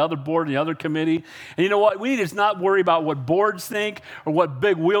committee of the other board and the other committee. And you know what? We need to not worry about what boards think or what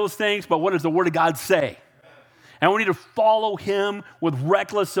big wheels thinks, but what does the Word of God say? And we need to follow Him with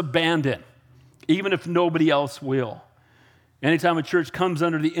reckless abandon, even if nobody else will. Anytime a church comes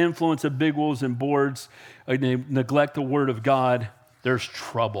under the influence of big wheels and boards, they neglect the Word of God, there's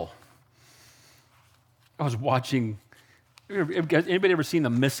trouble. I was watching, anybody ever seen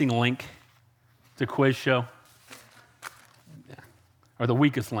The Missing Link? It's a quiz show. Yeah. Or The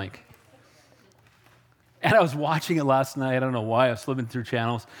Weakest Link. And I was watching it last night. I don't know why. I was flipping through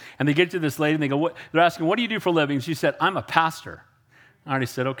channels. And they get to this lady and they go, they're asking, what do you do for a living? She said, I'm a pastor. I already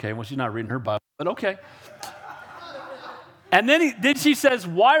said, okay. Well, she's not reading her Bible, but okay. And then she says,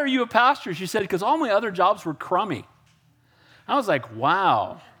 why are you a pastor? She said, because all my other jobs were crummy. I was like,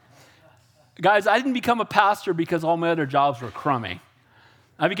 wow. Guys, I didn't become a pastor because all my other jobs were crummy.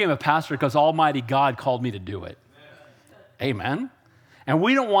 I became a pastor because Almighty God called me to do it. Amen. And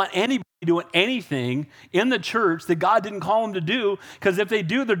we don't want anybody doing anything in the church that God didn't call them to do, because if they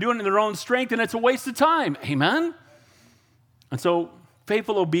do, they're doing it in their own strength, and it's a waste of time. Amen? And so,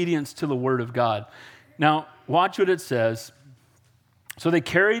 faithful obedience to the Word of God. Now, watch what it says. So they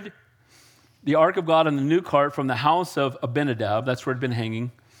carried the ark of God in the new cart from the house of Abinadab, that's where it had been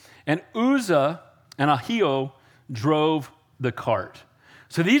hanging, and Uzzah and Ahio drove the cart.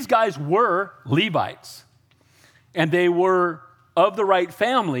 So these guys were Levites, and they were of the right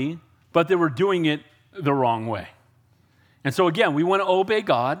family, but they were doing it the wrong way. And so again, we want to obey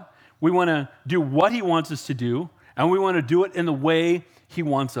God, we want to do what He wants us to do, and we want to do it in the way He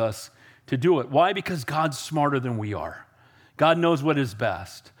wants us to do it. Why? Because God's smarter than we are. God knows what is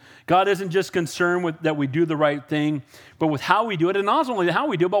best. God isn't just concerned with that we do the right thing, but with how we do it, and not only how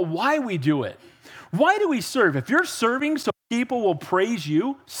we do it, but why we do it. Why do we serve? If you're serving so people will praise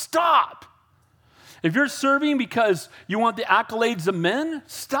you, stop. If you're serving because you want the accolades of men,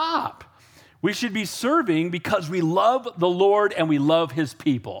 stop. We should be serving because we love the Lord and we love His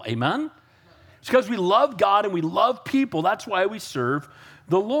people. Amen? It's because we love God and we love people. That's why we serve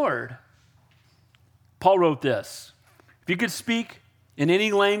the Lord. Paul wrote this: if you could speak in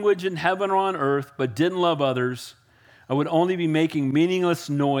any language in heaven or on earth, but didn't love others, I would only be making meaningless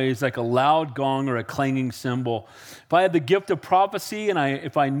noise like a loud gong or a clanging cymbal. If I had the gift of prophecy and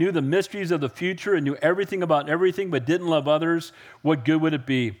if I knew the mysteries of the future and knew everything about everything but didn't love others, what good would it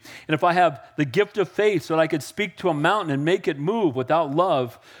be? And if I have the gift of faith so that I could speak to a mountain and make it move without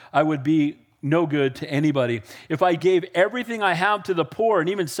love, I would be no good to anybody. If I gave everything I have to the poor and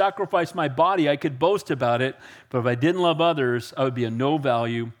even sacrificed my body, I could boast about it. But if I didn't love others, I would be of no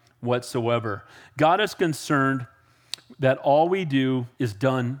value whatsoever. God is concerned that all we do is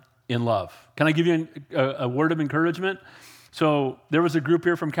done in love. Can I give you a word of encouragement? So there was a group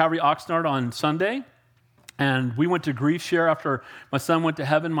here from Calvary Oxnard on Sunday, and we went to Grief Share after my son went to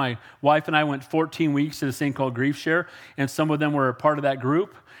heaven. My wife and I went 14 weeks to this thing called Grief Share, and some of them were a part of that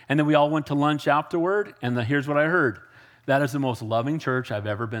group. And then we all went to lunch afterward, and here's what I heard. That is the most loving church I've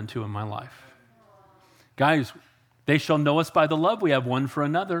ever been to in my life. Guys, they shall know us by the love we have one for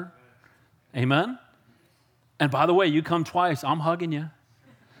another. Amen? And by the way, you come twice, I'm hugging you.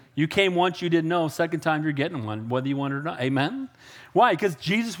 You came once, you didn't know. Second time, you're getting one, whether you want it or not. Amen? Why? Because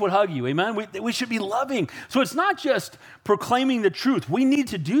Jesus would hug you. Amen? We should be loving. So it's not just proclaiming the truth. We need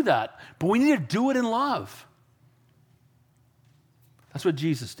to do that, but we need to do it in love. That's what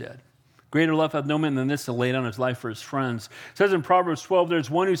Jesus did. Greater love hath no man than this, to lay down his life for his friends. It says in Proverbs 12, there's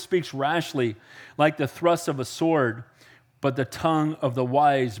one who speaks rashly like the thrust of a sword, but the tongue of the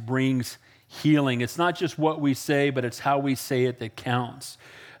wise brings healing. It's not just what we say, but it's how we say it that counts.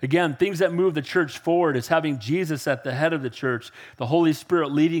 Again, things that move the church forward is having Jesus at the head of the church, the Holy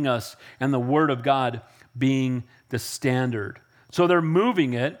Spirit leading us, and the Word of God being the standard. So they're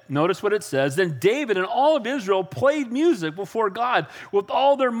moving it. Notice what it says. Then David and all of Israel played music before God with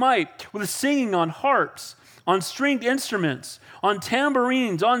all their might, with singing on harps, on stringed instruments, on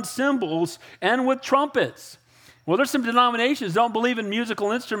tambourines, on cymbals, and with trumpets. Well, there's some denominations that don't believe in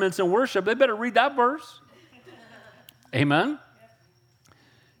musical instruments in worship. They better read that verse. Amen?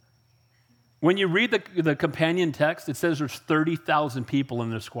 When you read the companion text, it says there's 30,000 people in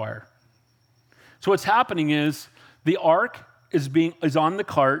this choir. So what's happening is the ark is on the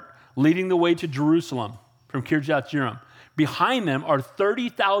cart leading the way to Jerusalem from Kirjath Jearim. Behind them are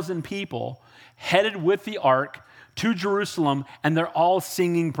 30,000 people headed with the ark to Jerusalem, and they're all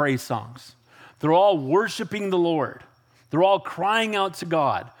singing praise songs. They're all worshiping the Lord. They're all crying out to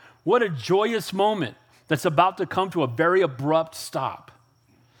God. What a joyous moment that's about to come to a very abrupt stop.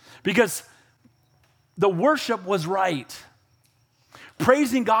 Because the worship was right.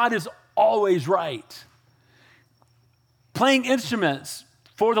 Praising God is always right. Playing instruments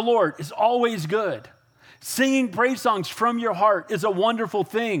for the Lord is always good. Singing praise songs from your heart is a wonderful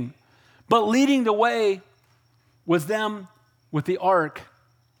thing. But leading the way was them with the ark,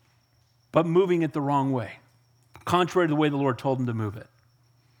 but moving it the wrong way, contrary to the way the Lord told them to move it.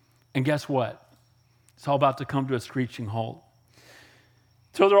 And guess what? It's all about to come to a screeching halt.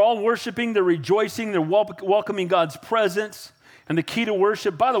 So they're all worshiping, they're rejoicing, they're welcoming God's presence. And the key to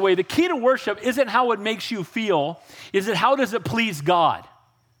worship, by the way, the key to worship isn't how it makes you feel, is it how does it please God?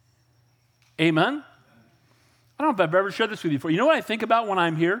 Amen? I don't know if I've ever shared this with you before. You know what I think about when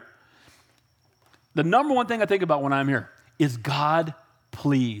I'm here? The number one thing I think about when I'm here is God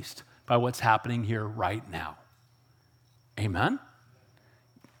pleased by what's happening here right now. Amen?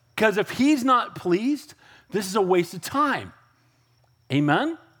 Because if he's not pleased, this is a waste of time.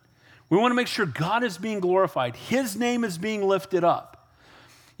 Amen? We want to make sure God is being glorified. His name is being lifted up.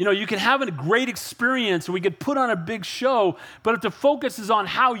 You know, you can have a great experience, and we could put on a big show, but if the focus is on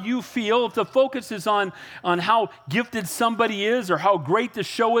how you feel, if the focus is on how gifted somebody is or how great the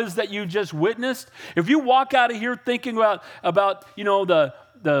show is that you just witnessed, if you walk out of here thinking about you know,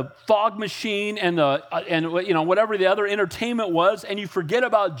 the fog machine and you know, whatever the other entertainment was, and you forget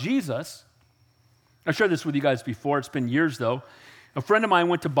about Jesus. I shared this with you guys before. It's been years, though. A friend of mine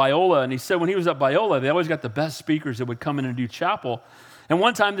went to Biola, and he said when he was at Biola, they always got the best speakers that would come in and do chapel. And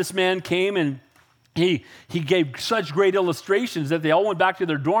one time this man came, and he gave such great illustrations that they all went back to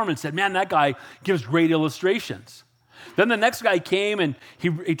their dorm and said, man, that guy gives great illustrations. Then the next guy came, and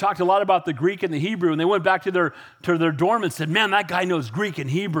he talked a lot about the Greek and the Hebrew, and they went back to their dorm and said, man, that guy knows Greek and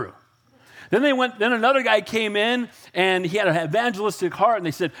Hebrew. Then another guy came in, and he had an evangelistic heart, and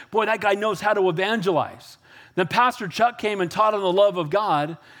they said, boy, that guy knows how to evangelize. Then Pastor Chuck came and taught on the love of God,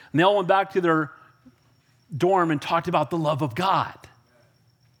 and they all went back to their dorm and talked about the love of God.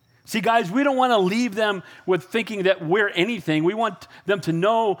 See, guys, we don't want to leave them with thinking that we're anything. We want them to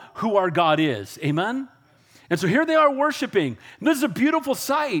know who our God is. Amen? And so here they are worshiping. And this is a beautiful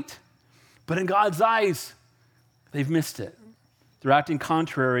sight. But in God's eyes, they've missed it. They're acting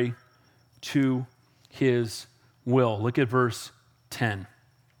contrary to his will. Look at verse 10.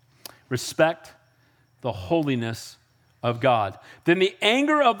 Respect the holiness of God. Then the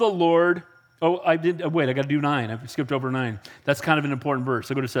anger of the Lord, I got to do 9. I skipped over 9. That's kind of an important verse.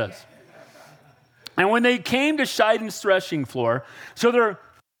 Look what it says. And when they came to Shidon's threshing floor, so they're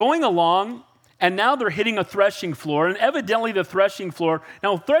going along, and now they're hitting a threshing floor, and evidently the threshing floor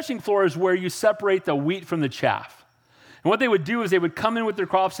is where you separate the wheat from the chaff. And what they would do is they would come in with their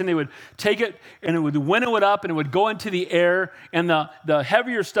crops and they would take it and it would winnow it up and it would go into the air, and the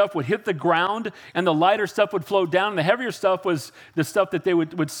heavier stuff would hit the ground and the lighter stuff would float down. And the heavier stuff was the stuff that they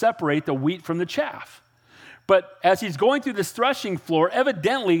would separate the wheat from the chaff. But as he's going through this threshing floor,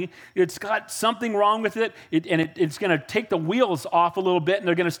 evidently it's got something wrong with it, it's going to take the wheels off a little bit, and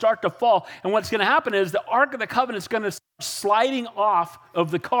they're going to start to fall. And what's going to happen is the Ark of the Covenant is going to start sliding off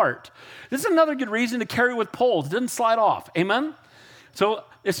of the cart. This is another good reason to carry with poles. It doesn't slide off. Amen? So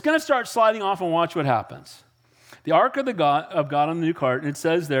it's going to start sliding off, and watch what happens. The Ark of God on the new cart, and it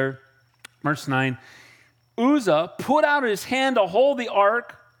says there, verse 9, Uzzah put out his hand to hold the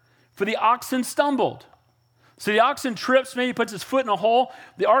Ark, for the oxen stumbled. So the oxen trips, maybe puts his foot in a hole.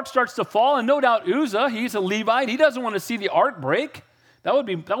 The ark starts to fall, and no doubt Uzzah, he's a Levite. He doesn't want to see the ark break. That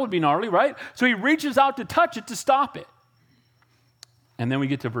would be gnarly, right? So he reaches out to touch it to stop it. And then we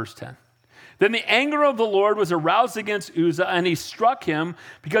get to verse 10. Then the anger of the Lord was aroused against Uzzah, and he struck him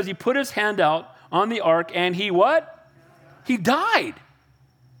because he put his hand out on the ark, and he what? He died.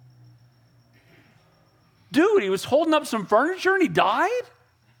 Dude, he was holding up some furniture and he died?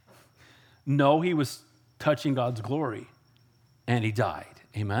 No, he was touching God's glory, and he died.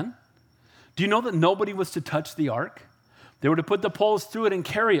 Amen? Do you know that nobody was to touch the ark? They were to put the poles through it and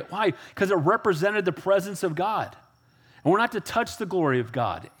carry it. Why? Because it represented the presence of God. And we're not to touch the glory of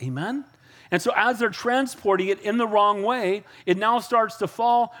God. Amen? And so as they're transporting it in the wrong way, it now starts to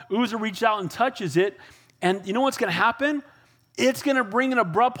fall. Uzzah reaches out and touches it. And you know what's going to happen? It's going to bring an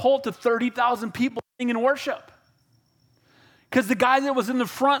abrupt halt to 30,000 people in worship. Because the guy that was in the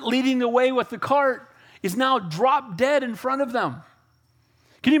front leading the way with the cart is now dropped dead in front of them.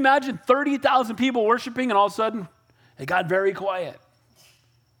 Can you imagine 30,000 people worshiping, and all of a sudden it got very quiet?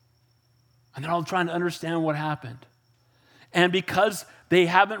 And they're all trying to understand what happened. And because they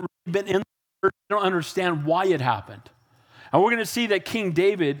haven't really been in the church, they don't understand why it happened. And we're going to see that King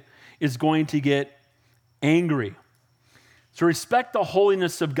David is going to get angry. So respect the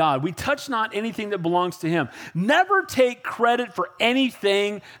holiness of God. We touch not anything that belongs to him. Never take credit for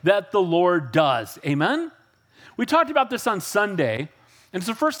anything that the Lord does. Amen? We talked about this on Sunday, and it's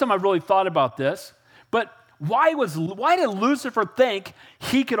the first time I've really thought about this, but why did Lucifer think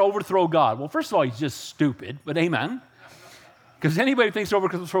he could overthrow God? Well, first of all, he's just stupid, but amen. Because anybody who thinks to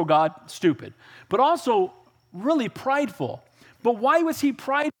overthrow God, stupid. But also really prideful. But why was he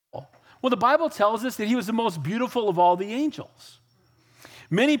prideful? Well, the Bible tells us that he was the most beautiful of all the angels.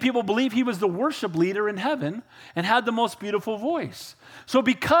 Many people believe he was the worship leader in heaven and had the most beautiful voice. So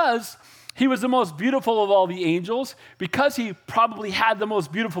because he was the most beautiful of all the angels, because he probably had the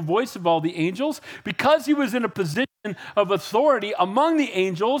most beautiful voice of all the angels, because he was in a position of authority among the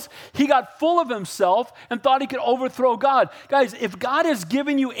angels, he got full of himself and thought he could overthrow God. Guys, if God has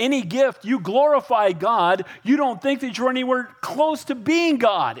given you any gift, you glorify God. You don't think that you're anywhere close to being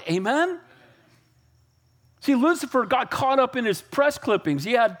God. Amen? See, Lucifer got caught up in his press clippings.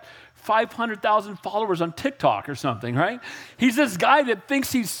 He had 500,000 followers on TikTok or something, right? He's this guy that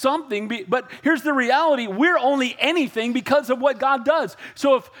thinks he's something, but here's the reality. We're only anything because of what God does.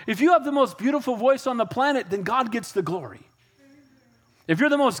 So if you have the most beautiful voice on the planet, then God gets the glory. If you're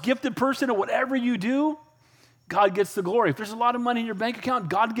the most gifted person at whatever you do, God gets the glory. If there's a lot of money in your bank account,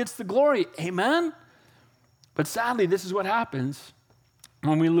 God gets the glory. Amen? But sadly, this is what happens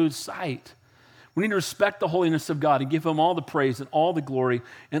when we lose sight. We need to respect the holiness of God and give him all the praise and all the glory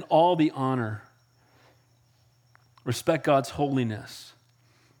and all the honor. Respect God's holiness.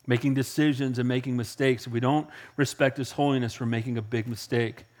 Making decisions and making mistakes. If we don't respect his holiness, we're making a big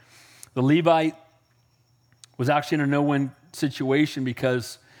mistake. The Levite was actually in a no-win situation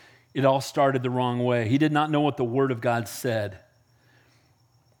because it all started the wrong way. He did not know what the word of God said.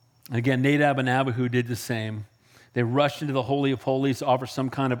 Again, Nadab and Abihu did the same. They rushed into the Holy of Holies to offer some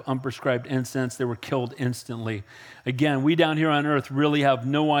kind of unprescribed incense. They were killed instantly. Again, we down here on earth really have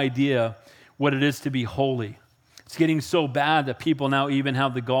no idea what it is to be holy. It's getting so bad that people now even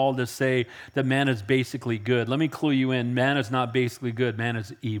have the gall to say that man is basically good. Let me clue you in. Man is not basically good. Man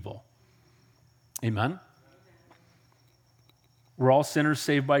is evil. Amen? We're all sinners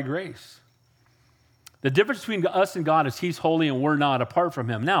saved by grace. The difference between us and God is he's holy and we're not apart from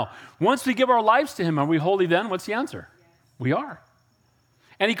him. Now, once we give our lives to him, are we holy then? What's the answer? We are.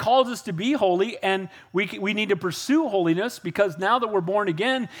 And he calls us to be holy, and we need to pursue holiness because now that we're born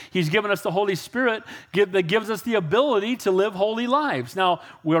again, he's given us the Holy Spirit that gives us the ability to live holy lives. Now,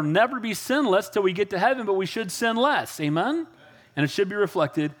 we'll never be sinless till we get to heaven, but we should sin less. Amen? And it should be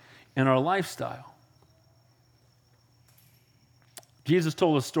reflected in our lifestyle. Jesus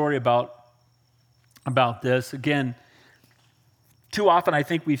told a story about this. Again, too often I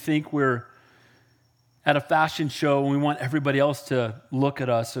think we're at a fashion show and we want everybody else to look at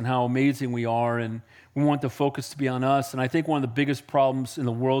us and how amazing we are, and we want the focus to be on us. And I think one of the biggest problems in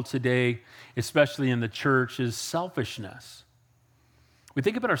the world today, especially in the church, is selfishness. We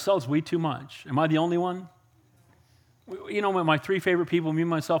think about ourselves way too much. Am I the only one? You know, my three favorite people, me,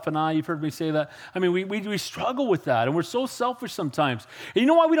 myself, and I, you've heard me say that. I mean, we struggle with that, and we're so selfish sometimes. And you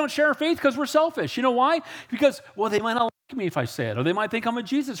know why we don't share our faith? Because we're selfish. You know why? Because, well, they might not like me if I say it, or they might think I'm a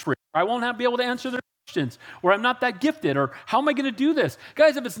Jesus freak, or I won't be able to answer their questions, or I'm not that gifted, or how am I going to do this?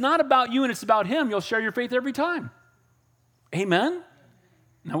 Guys, if it's not about you and it's about him, you'll share your faith every time. Amen?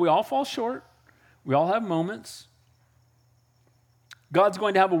 Now, we all fall short. We all have moments. God's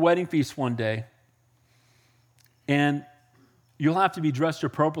going to have a wedding feast one day. And you'll have to be dressed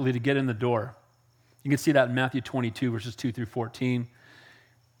appropriately to get in the door. You can see that in Matthew 22, verses 2 through 14.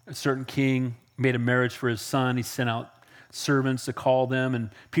 A certain king made a marriage for his son. He sent out servants to call them, and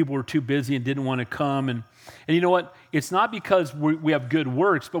people were too busy and didn't want to come. And you know what? It's not because we have good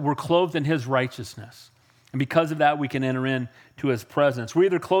works, but we're clothed in his righteousness. And because of that, we can enter into his presence. We're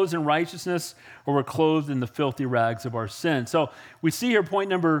either clothed in righteousness or we're clothed in the filthy rags of our sin. So we see here point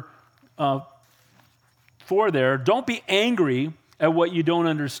number 4 there. Don't be angry at what you don't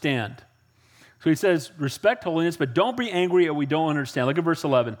understand. So he says, respect holiness, but don't be angry at what we don't understand. Look at verse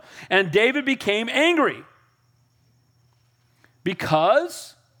 11. And David became angry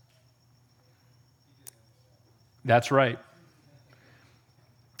because, that's right.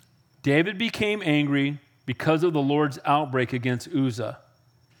 David became angry because of the Lord's outbreak against Uzzah.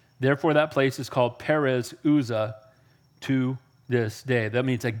 Therefore, that place is called Perez Uzzah to this day. That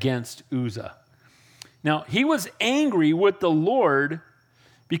means against Uzzah. Now, he was angry with the Lord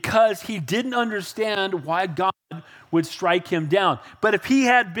because he didn't understand why God would strike him down. But if he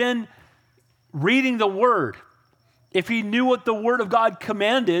had been reading the Word, if he knew what the Word of God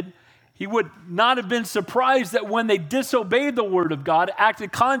commanded, he would not have been surprised that when they disobeyed the word of God,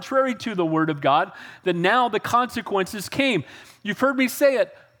 acted contrary to the word of God, that now the consequences came. You've heard me say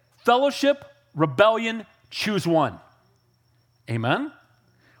it, fellowship, rebellion, choose one. Amen?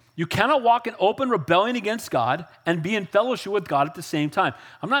 You cannot walk in open rebellion against God and be in fellowship with God at the same time.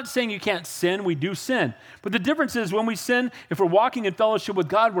 I'm not saying you can't sin. We do sin. But the difference is when we sin, if we're walking in fellowship with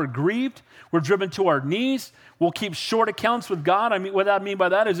God, we're grieved. We're driven to our knees. We'll keep short accounts with God. I mean, what I mean by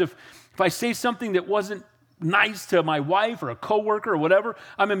that is if I say something that wasn't nice to my wife or a coworker or whatever,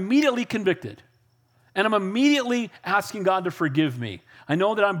 I'm immediately convicted. And I'm immediately asking God to forgive me. I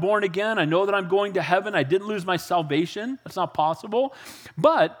know that I'm born again. I know that I'm going to heaven. I didn't lose my salvation. That's not possible.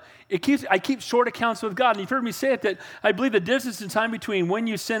 But I keep short accounts with God. And you've heard me say it, that I believe the distance in time between when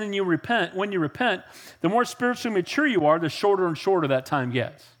you sin and when you repent, the more spiritually mature you are, the shorter and shorter that time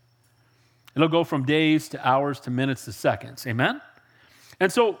gets. It'll go from days to hours to minutes to seconds. Amen?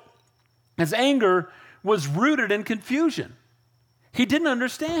 And so his anger was rooted in confusion. He didn't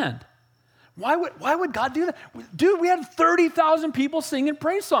understand. Why would God do that? Dude, we had 30,000 people singing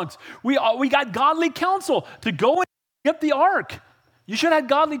praise songs. We got godly counsel to go and get the ark. You should have had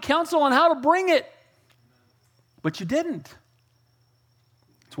godly counsel on how to bring it. But you didn't.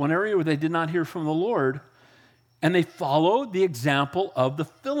 It's one area where they did not hear from the Lord, and they followed the example of the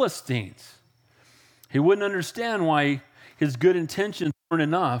Philistines. He wouldn't understand why his good intentions weren't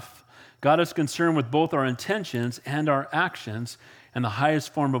enough. God is concerned with both our intentions and our actions, and the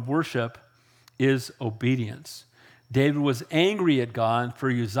highest form of worship is obedience. David was angry at God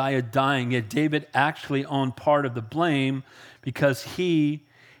for Uzziah dying, yet David actually owned part of the blame because he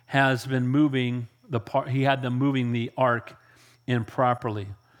had them moving the ark improperly. It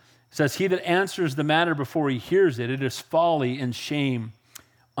says, he that answers the matter before he hears it, it is folly and shame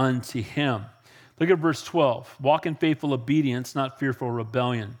unto him. Look at verse 12. Walk in faithful obedience, not fearful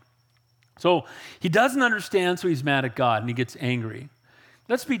rebellion. So he doesn't understand, so he's mad at God and he gets angry.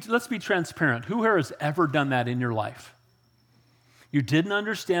 Let's be transparent. Who here has ever done that in your life? You didn't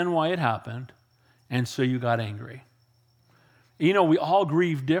understand why it happened, and so you got angry. You know, we all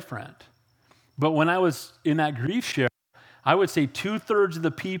grieve different. But when I was in that grief share, I would say 2/3 of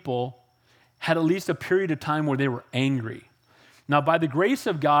the people had at least a period of time where they were angry. Now, by the grace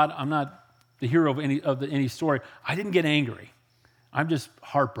of God, I'm not the hero of any story. I didn't get angry. I'm just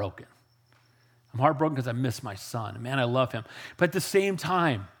heartbroken. I'm heartbroken because I miss my son. Man, I love him. But at the same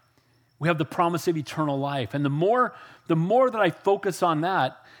time, we have the promise of eternal life. And the more that I focus on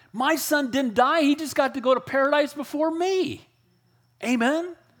that, my son didn't die. He just got to go to paradise before me.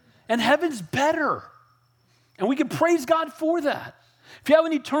 Amen? And heaven's better. And we can praise God for that. If you have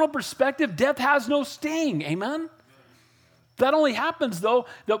an eternal perspective, death has no sting. Amen? That only happens, though,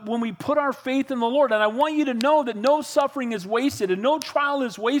 that when we put our faith in the Lord. And I want you to know that no suffering is wasted and no trial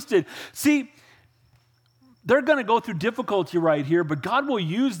is wasted. See, they're going to go through difficulty right here, but God will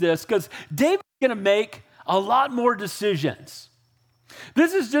use this because David's going to make a lot more decisions.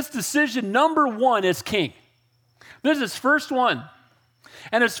 This is just decision number 1 as king. This is his first one.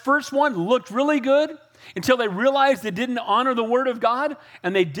 And his first one looked really good until they realized they didn't honor the word of God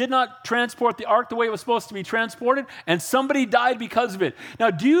and they did not transport the ark the way it was supposed to be transported, and somebody died because of it. Now,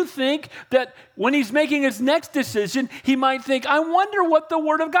 do you think that when he's making his next decision, he might think, I wonder what the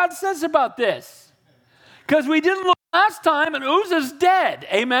word of God says about this? Because we didn't look last time and Uzzah's dead.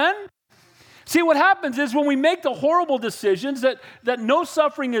 Amen? See, what happens is when we make the horrible decisions that no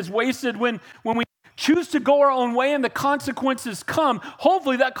suffering is wasted, when we choose to go our own way and the consequences come,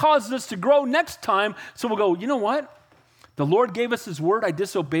 hopefully that causes us to grow next time. So we'll go, you know what? The Lord gave us his word. I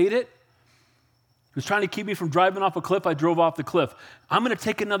disobeyed it. He was trying to keep me from driving off a cliff. I drove off the cliff. I'm going to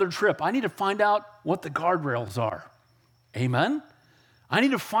take another trip. I need to find out what the guardrails are. Amen? I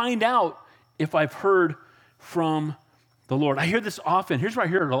need to find out if I've heard from the Lord. I hear this often. Here's where I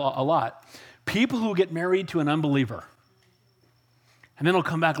hear it a lot. People who get married to an unbeliever. And then they'll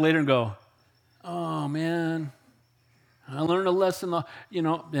come back later and go, oh, man, I learned a lesson.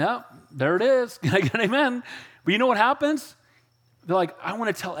 Yeah, there it is. Amen. But you know what happens? They're like, I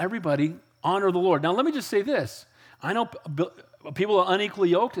want to tell everybody, honor the Lord. Now, let me just say this. I know people are unequally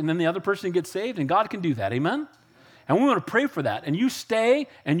yoked, and then the other person gets saved, and God can do that. Amen? And we want to pray for that. And you stay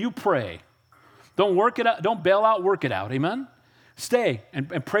and you pray. Don't work it out. Don't bail out, work it out. Amen? Stay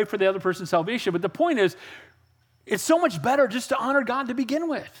and pray for the other person's salvation. But the point is, it's so much better just to honor God to begin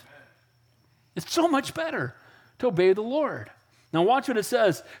with. It's so much better to obey the Lord. Now watch what it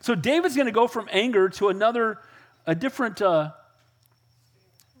says. So David's going to go from anger to a different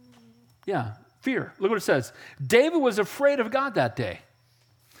fear. Look what it says. David was afraid of God that day,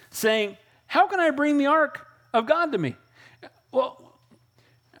 saying, how can I bring the ark of God to me? Well,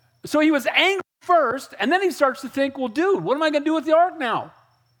 So he was angry first, and then he starts to think, well, dude, what am I going to do with the ark now?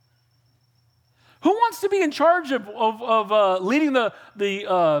 Who wants to be in charge of leading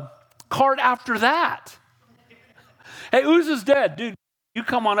the cart after that? Hey, Uzzah's dead. Dude, you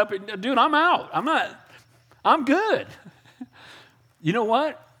come on up. Dude, I'm out. I'm good. You know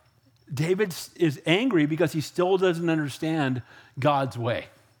what? David is angry because he still doesn't understand God's way.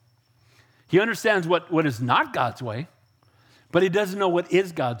 He understands what is not God's way, but he doesn't know what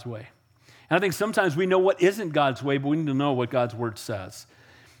is God's way. And I think sometimes we know what isn't God's way, but we need to know what God's word says.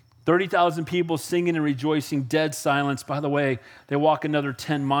 30,000 people singing and rejoicing, dead silence. By the way, they walk another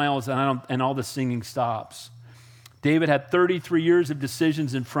 10 miles and all the singing stops. David had 33 years of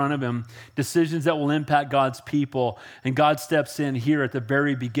decisions in front of him, decisions that will impact God's people. And God steps in here at the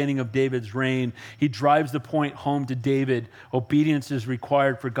very beginning of David's reign. He drives the point home to David. Obedience is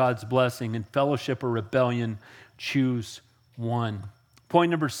required for God's blessing. In fellowship or rebellion, choose one. Point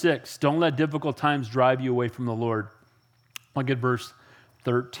number 6, don't let difficult times drive you away from the Lord. Look at verse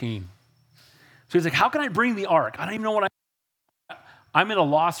 13. So he's like, how can I bring the ark? I don't even know I'm at a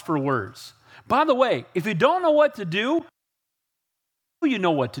loss for words. By the way, if you don't know what to do, you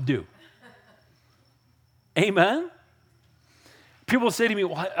know what to do. Amen? People say to me,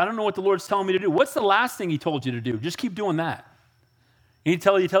 well, I don't know what the Lord's telling me to do. What's the last thing he told you to do? Just keep doing that. And he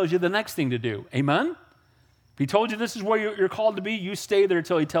tells you the next thing to do. Amen? If he told you this is where you're called to be, you stay there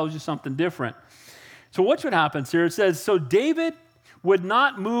until he tells you something different. So watch what happens here. It says, so David would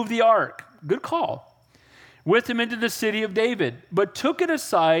not move the ark. Good call. With him into the city of David, but took it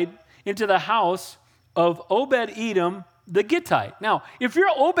aside into the house of Obed-Edom the Gittite. Now, if you're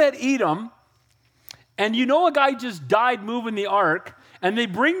Obed-Edom and you know a guy just died moving the ark and they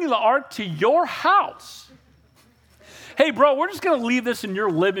bring the ark to your house, hey, bro, we're just going to leave this in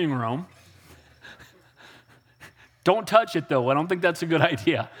your living room. Don't touch it, though. I don't think that's a good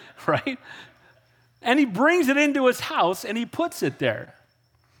idea, right? And he brings it into his house and he puts it there.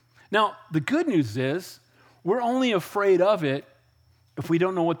 Now, the good news is we're only afraid of it if we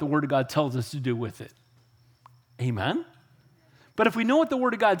don't know what the Word of God tells us to do with it. Amen? But if we know what the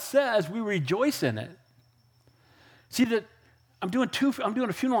Word of God says, we rejoice in it. See, that I'm doing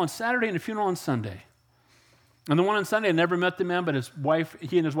a funeral on Saturday and a funeral on Sunday. And the one on Sunday, I never met the man, but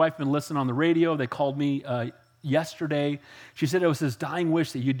he and his wife have been listening on the radio. They called me yesterday. She said it was his dying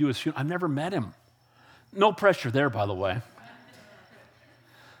wish that you'd do his funeral. I've never met him. No pressure there, by the way.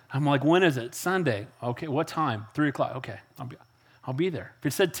 I'm like, when is it? Sunday. Okay, what time? 3 o'clock. Okay, I'll be there. If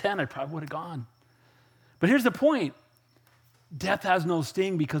it said 10, I probably would have gone. But here's the point. Death has no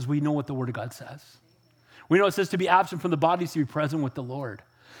sting because we know what the Word of God says. We know it says to be absent from the body is to be present with the Lord.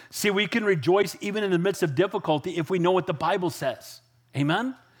 See, we can rejoice even in the midst of difficulty if we know what the Bible says.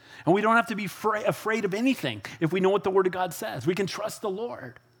 Amen? And we don't have to be afraid of anything if we know what the Word of God says. We can trust the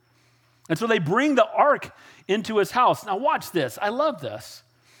Lord. And so they bring the ark into his house. Now watch this. I love this.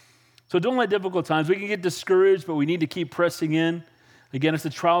 So don't let difficult times. We can get discouraged, but we need to keep pressing in. Again, it's the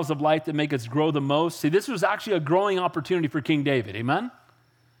trials of life that make us grow the most. See, this was actually a growing opportunity for King David. Amen?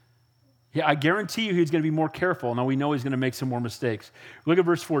 Yeah, I guarantee you he's going to be more careful. Now we know he's going to make some more mistakes. Look at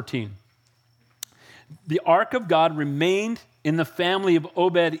verse 14. The ark of God remained in the family of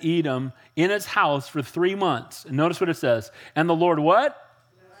Obed-Edom in his house for 3 months. And notice what it says. And the Lord what?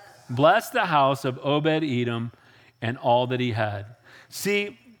 Blessed the house of Obed-Edom and all that he had.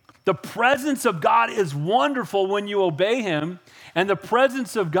 See, the presence of God is wonderful when you obey him, and the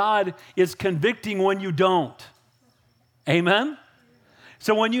presence of God is convicting when you don't. Amen?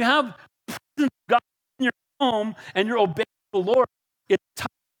 So when you have the presence of God in your home and you're obeying the Lord, it's a time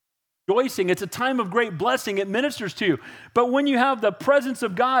of rejoicing. It's a time of great blessing. It ministers to you. But when you have the presence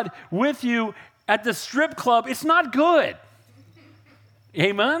of God with you at the strip club, it's not good.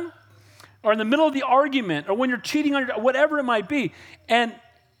 Amen? Or in the middle of the argument, or when you're cheating on whatever it might be.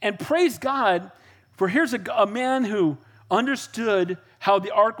 And praise God, for here's a man who understood how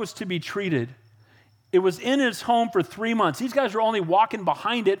the ark was to be treated. It was in his home for 3 months. These guys were only walking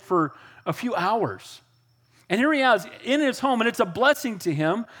behind it for a few hours. And here he is in his home, and it's a blessing to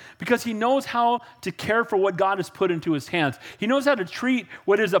him because he knows how to care for what God has put into his hands. He knows how to treat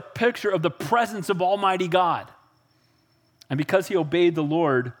what is a picture of the presence of Almighty God. And because he obeyed the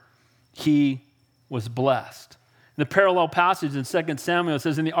Lord, he was blessed. The parallel passage in 2 Samuel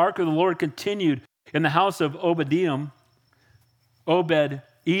says, and the ark of the Lord continued in the house of Obed-Edom,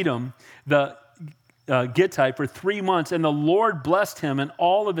 the Gittite, for 3 months, and the Lord blessed him and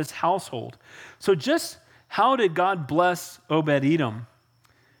all of his household. So just how did God bless Obed-Edom?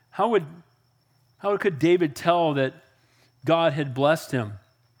 How could David tell that God had blessed him?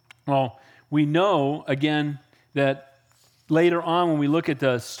 Well, we know, again, that later on, when we look at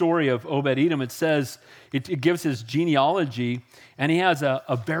the story of Obed-Edom, it says, it gives his genealogy, and he has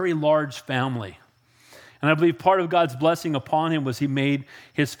a very large family. And I believe part of God's blessing upon him was he made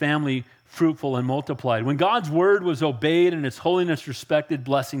his family fruitful and multiplied. When God's word was obeyed and its holiness respected,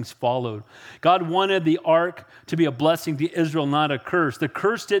 blessings followed. God wanted the ark to be a blessing to Israel, not a curse. The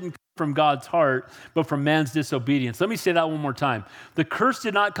curse didn't come from God's heart, but from man's disobedience. Let me say that one more time. The curse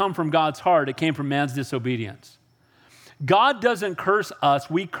did not come from God's heart. It came from man's disobedience. God doesn't curse us.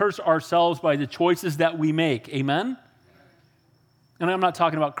 We curse ourselves by the choices that we make. Amen? And I'm not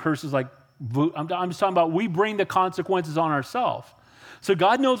talking about curses like, I'm just talking about we bring the consequences on ourselves. So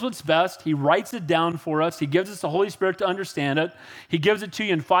God knows what's best. He writes it down for us. He gives us the Holy Spirit to understand it. He gives it to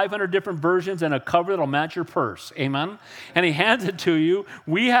you in 500 different versions and a cover that'll match your purse. Amen? And he hands it to you.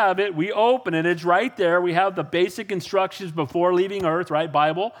 We have it. We open it. It's right there. We have the basic instructions before leaving earth, right?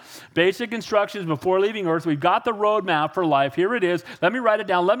 Bible. Basic instructions before leaving earth. We've got the roadmap for life. Here it is. Let me write it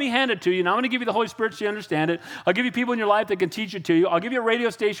down. Let me hand it to you. Now I'm going to give you the Holy Spirit so you understand it. I'll give you people in your life that can teach it to you. I'll give you a radio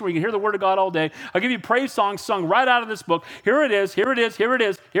station where you can hear the Word of God all day. I'll give you praise songs sung right out of this book. Here it is. Here it is. Here it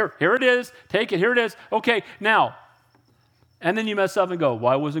is. Here it is. Take it. Here it is. Okay, now. And then you mess up and go,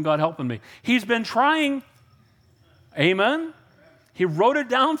 why wasn't God helping me? He's been trying. Amen? He wrote it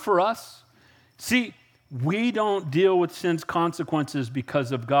down for us. See, we don't deal with sin's consequences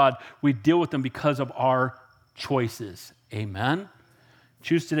because of God. We deal with them because of our choices. Amen?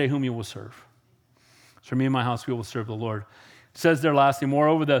 Choose today whom you will serve. So for me and my house, we will serve the Lord. It says there lastly,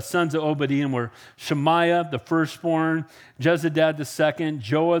 moreover, the sons of Obed-Edom were Shemaiah, the firstborn, Jezadad the second,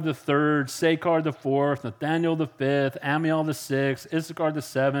 Joah the third, Sakar the fourth, Nathaniel the fifth, Amiel the sixth, Issachar the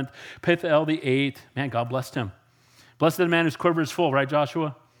seventh, Pethael the eighth. Man, God blessed him. Blessed the man whose quiver is full, right,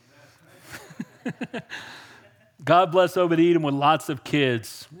 Joshua? God blessed Obed-Edom with lots of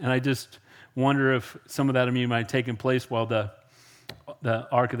kids. And I just wonder if some of that of me might have taken place while the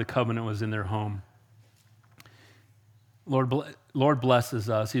Ark of the Covenant was in their home. Lord blesses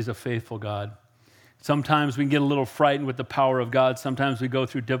us. He's a faithful God. Sometimes we can get a little frightened with the power of God. Sometimes we go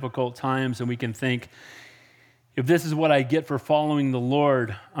through difficult times and we can think, if this is what I get for following the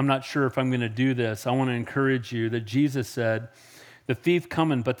Lord, I'm not sure if I'm going to do this. I want to encourage you that Jesus said, the thief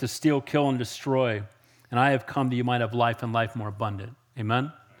cometh but to steal, kill, and destroy. And I have come that you might have life and life more abundant.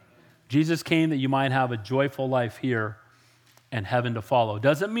 Amen? Jesus came that you might have a joyful life here and heaven to follow.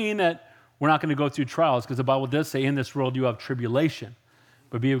 Doesn't mean that we're not going to go through trials, because the Bible does say in this world you have tribulation.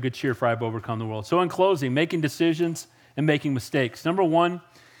 But be of good cheer, for I have overcome the world. So in closing, making decisions and making mistakes. Number one,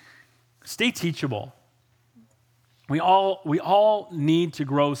 stay teachable. We all need to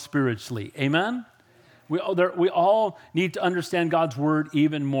grow spiritually. Amen? We all need to understand God's word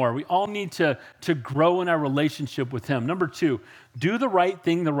even more. We all need to grow in our relationship with him. Number two, do the right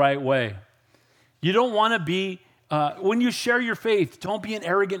thing the right way. You don't want to be when you share your faith, don't be an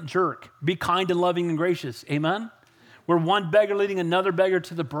arrogant jerk. Be kind and loving and gracious. Amen? We're one beggar leading another beggar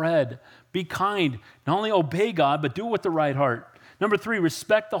to the bread. Be kind. Not only obey God, but do it with the right heart. Number three,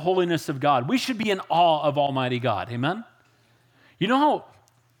 respect the holiness of God. We should be in awe of Almighty God. Amen? You know how,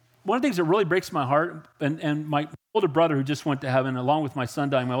 one of the things that really breaks my heart, and my older brother who just went to heaven, along with my son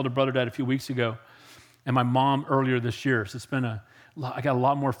dying, my older brother died a few weeks ago, and my mom earlier this year. So I got a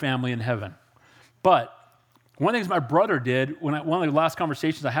lot more family in heaven. But one of the things my brother did, one of the last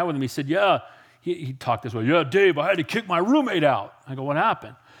conversations I had with him, he said, he talked this way, Dave, I had to kick my roommate out. I go, what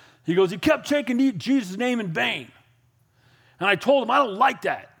happened? He goes, he kept taking Jesus' name in vain. And I told him, I don't like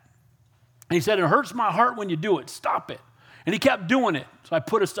that. And he said, it hurts my heart when you do it. Stop it. And he kept doing it. So I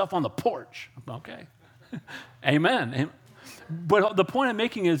put his stuff on the porch. Okay. Amen. But the point I'm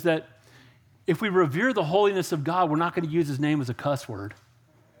making is that if we revere the holiness of God, we're not going to use his name as a cuss word.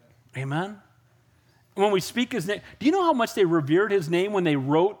 Amen? When we speak his name, do you know how much they revered his name when they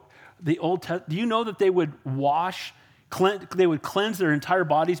wrote the Old Testament? Do you know that they would they would cleanse their entire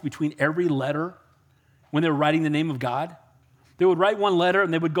bodies between every letter when they were writing the name of God? They would write one letter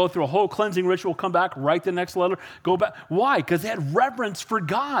and they would go through a whole cleansing ritual, come back, write the next letter, go back. Why? Because they had reverence for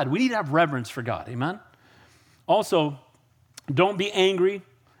God. We need to have reverence for God. Amen? Also, don't be angry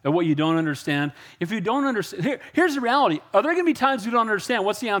at what you don't understand. If you don't understand, here's the reality. Are there going to be times you don't understand?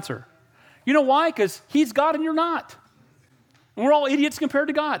 What's the answer? You know why? Because he's God and you're not. And we're all idiots compared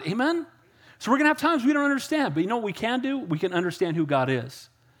to God. Amen? So we're going to have times we don't understand. But you know what we can do? We can understand who God is.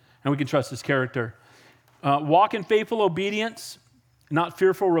 And we can trust his character. Walk in faithful obedience, not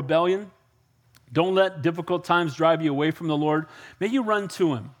fearful rebellion. Don't let difficult times drive you away from the Lord. May you run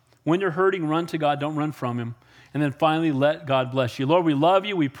to him. When you're hurting, run to God. Don't run from him. And then finally, let God bless you. Lord, we love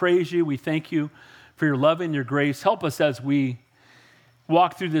you. We praise you. We thank you for your love and your grace. Help us as we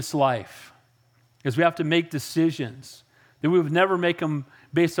walk through this life, as we have to make decisions that we would never make them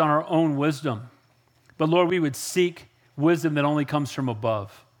based on our own wisdom. But Lord, we would seek wisdom that only comes from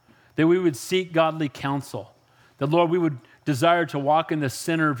above, that we would seek godly counsel, that Lord, we would desire to walk in the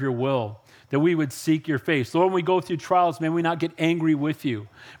center of your will, that we would seek your face. Lord, when we go through trials, may we not get angry with you.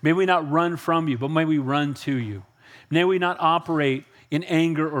 May we not run from you, but may we run to you. May we not operate in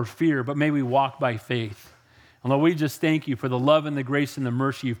anger or fear, but may we walk by faith. And Lord, we just thank you for the love and the grace and the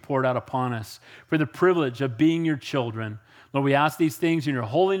mercy you've poured out upon us, for the privilege of being your children. Lord, we ask these things in your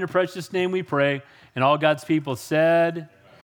holy and your precious name we pray. And all God's people said,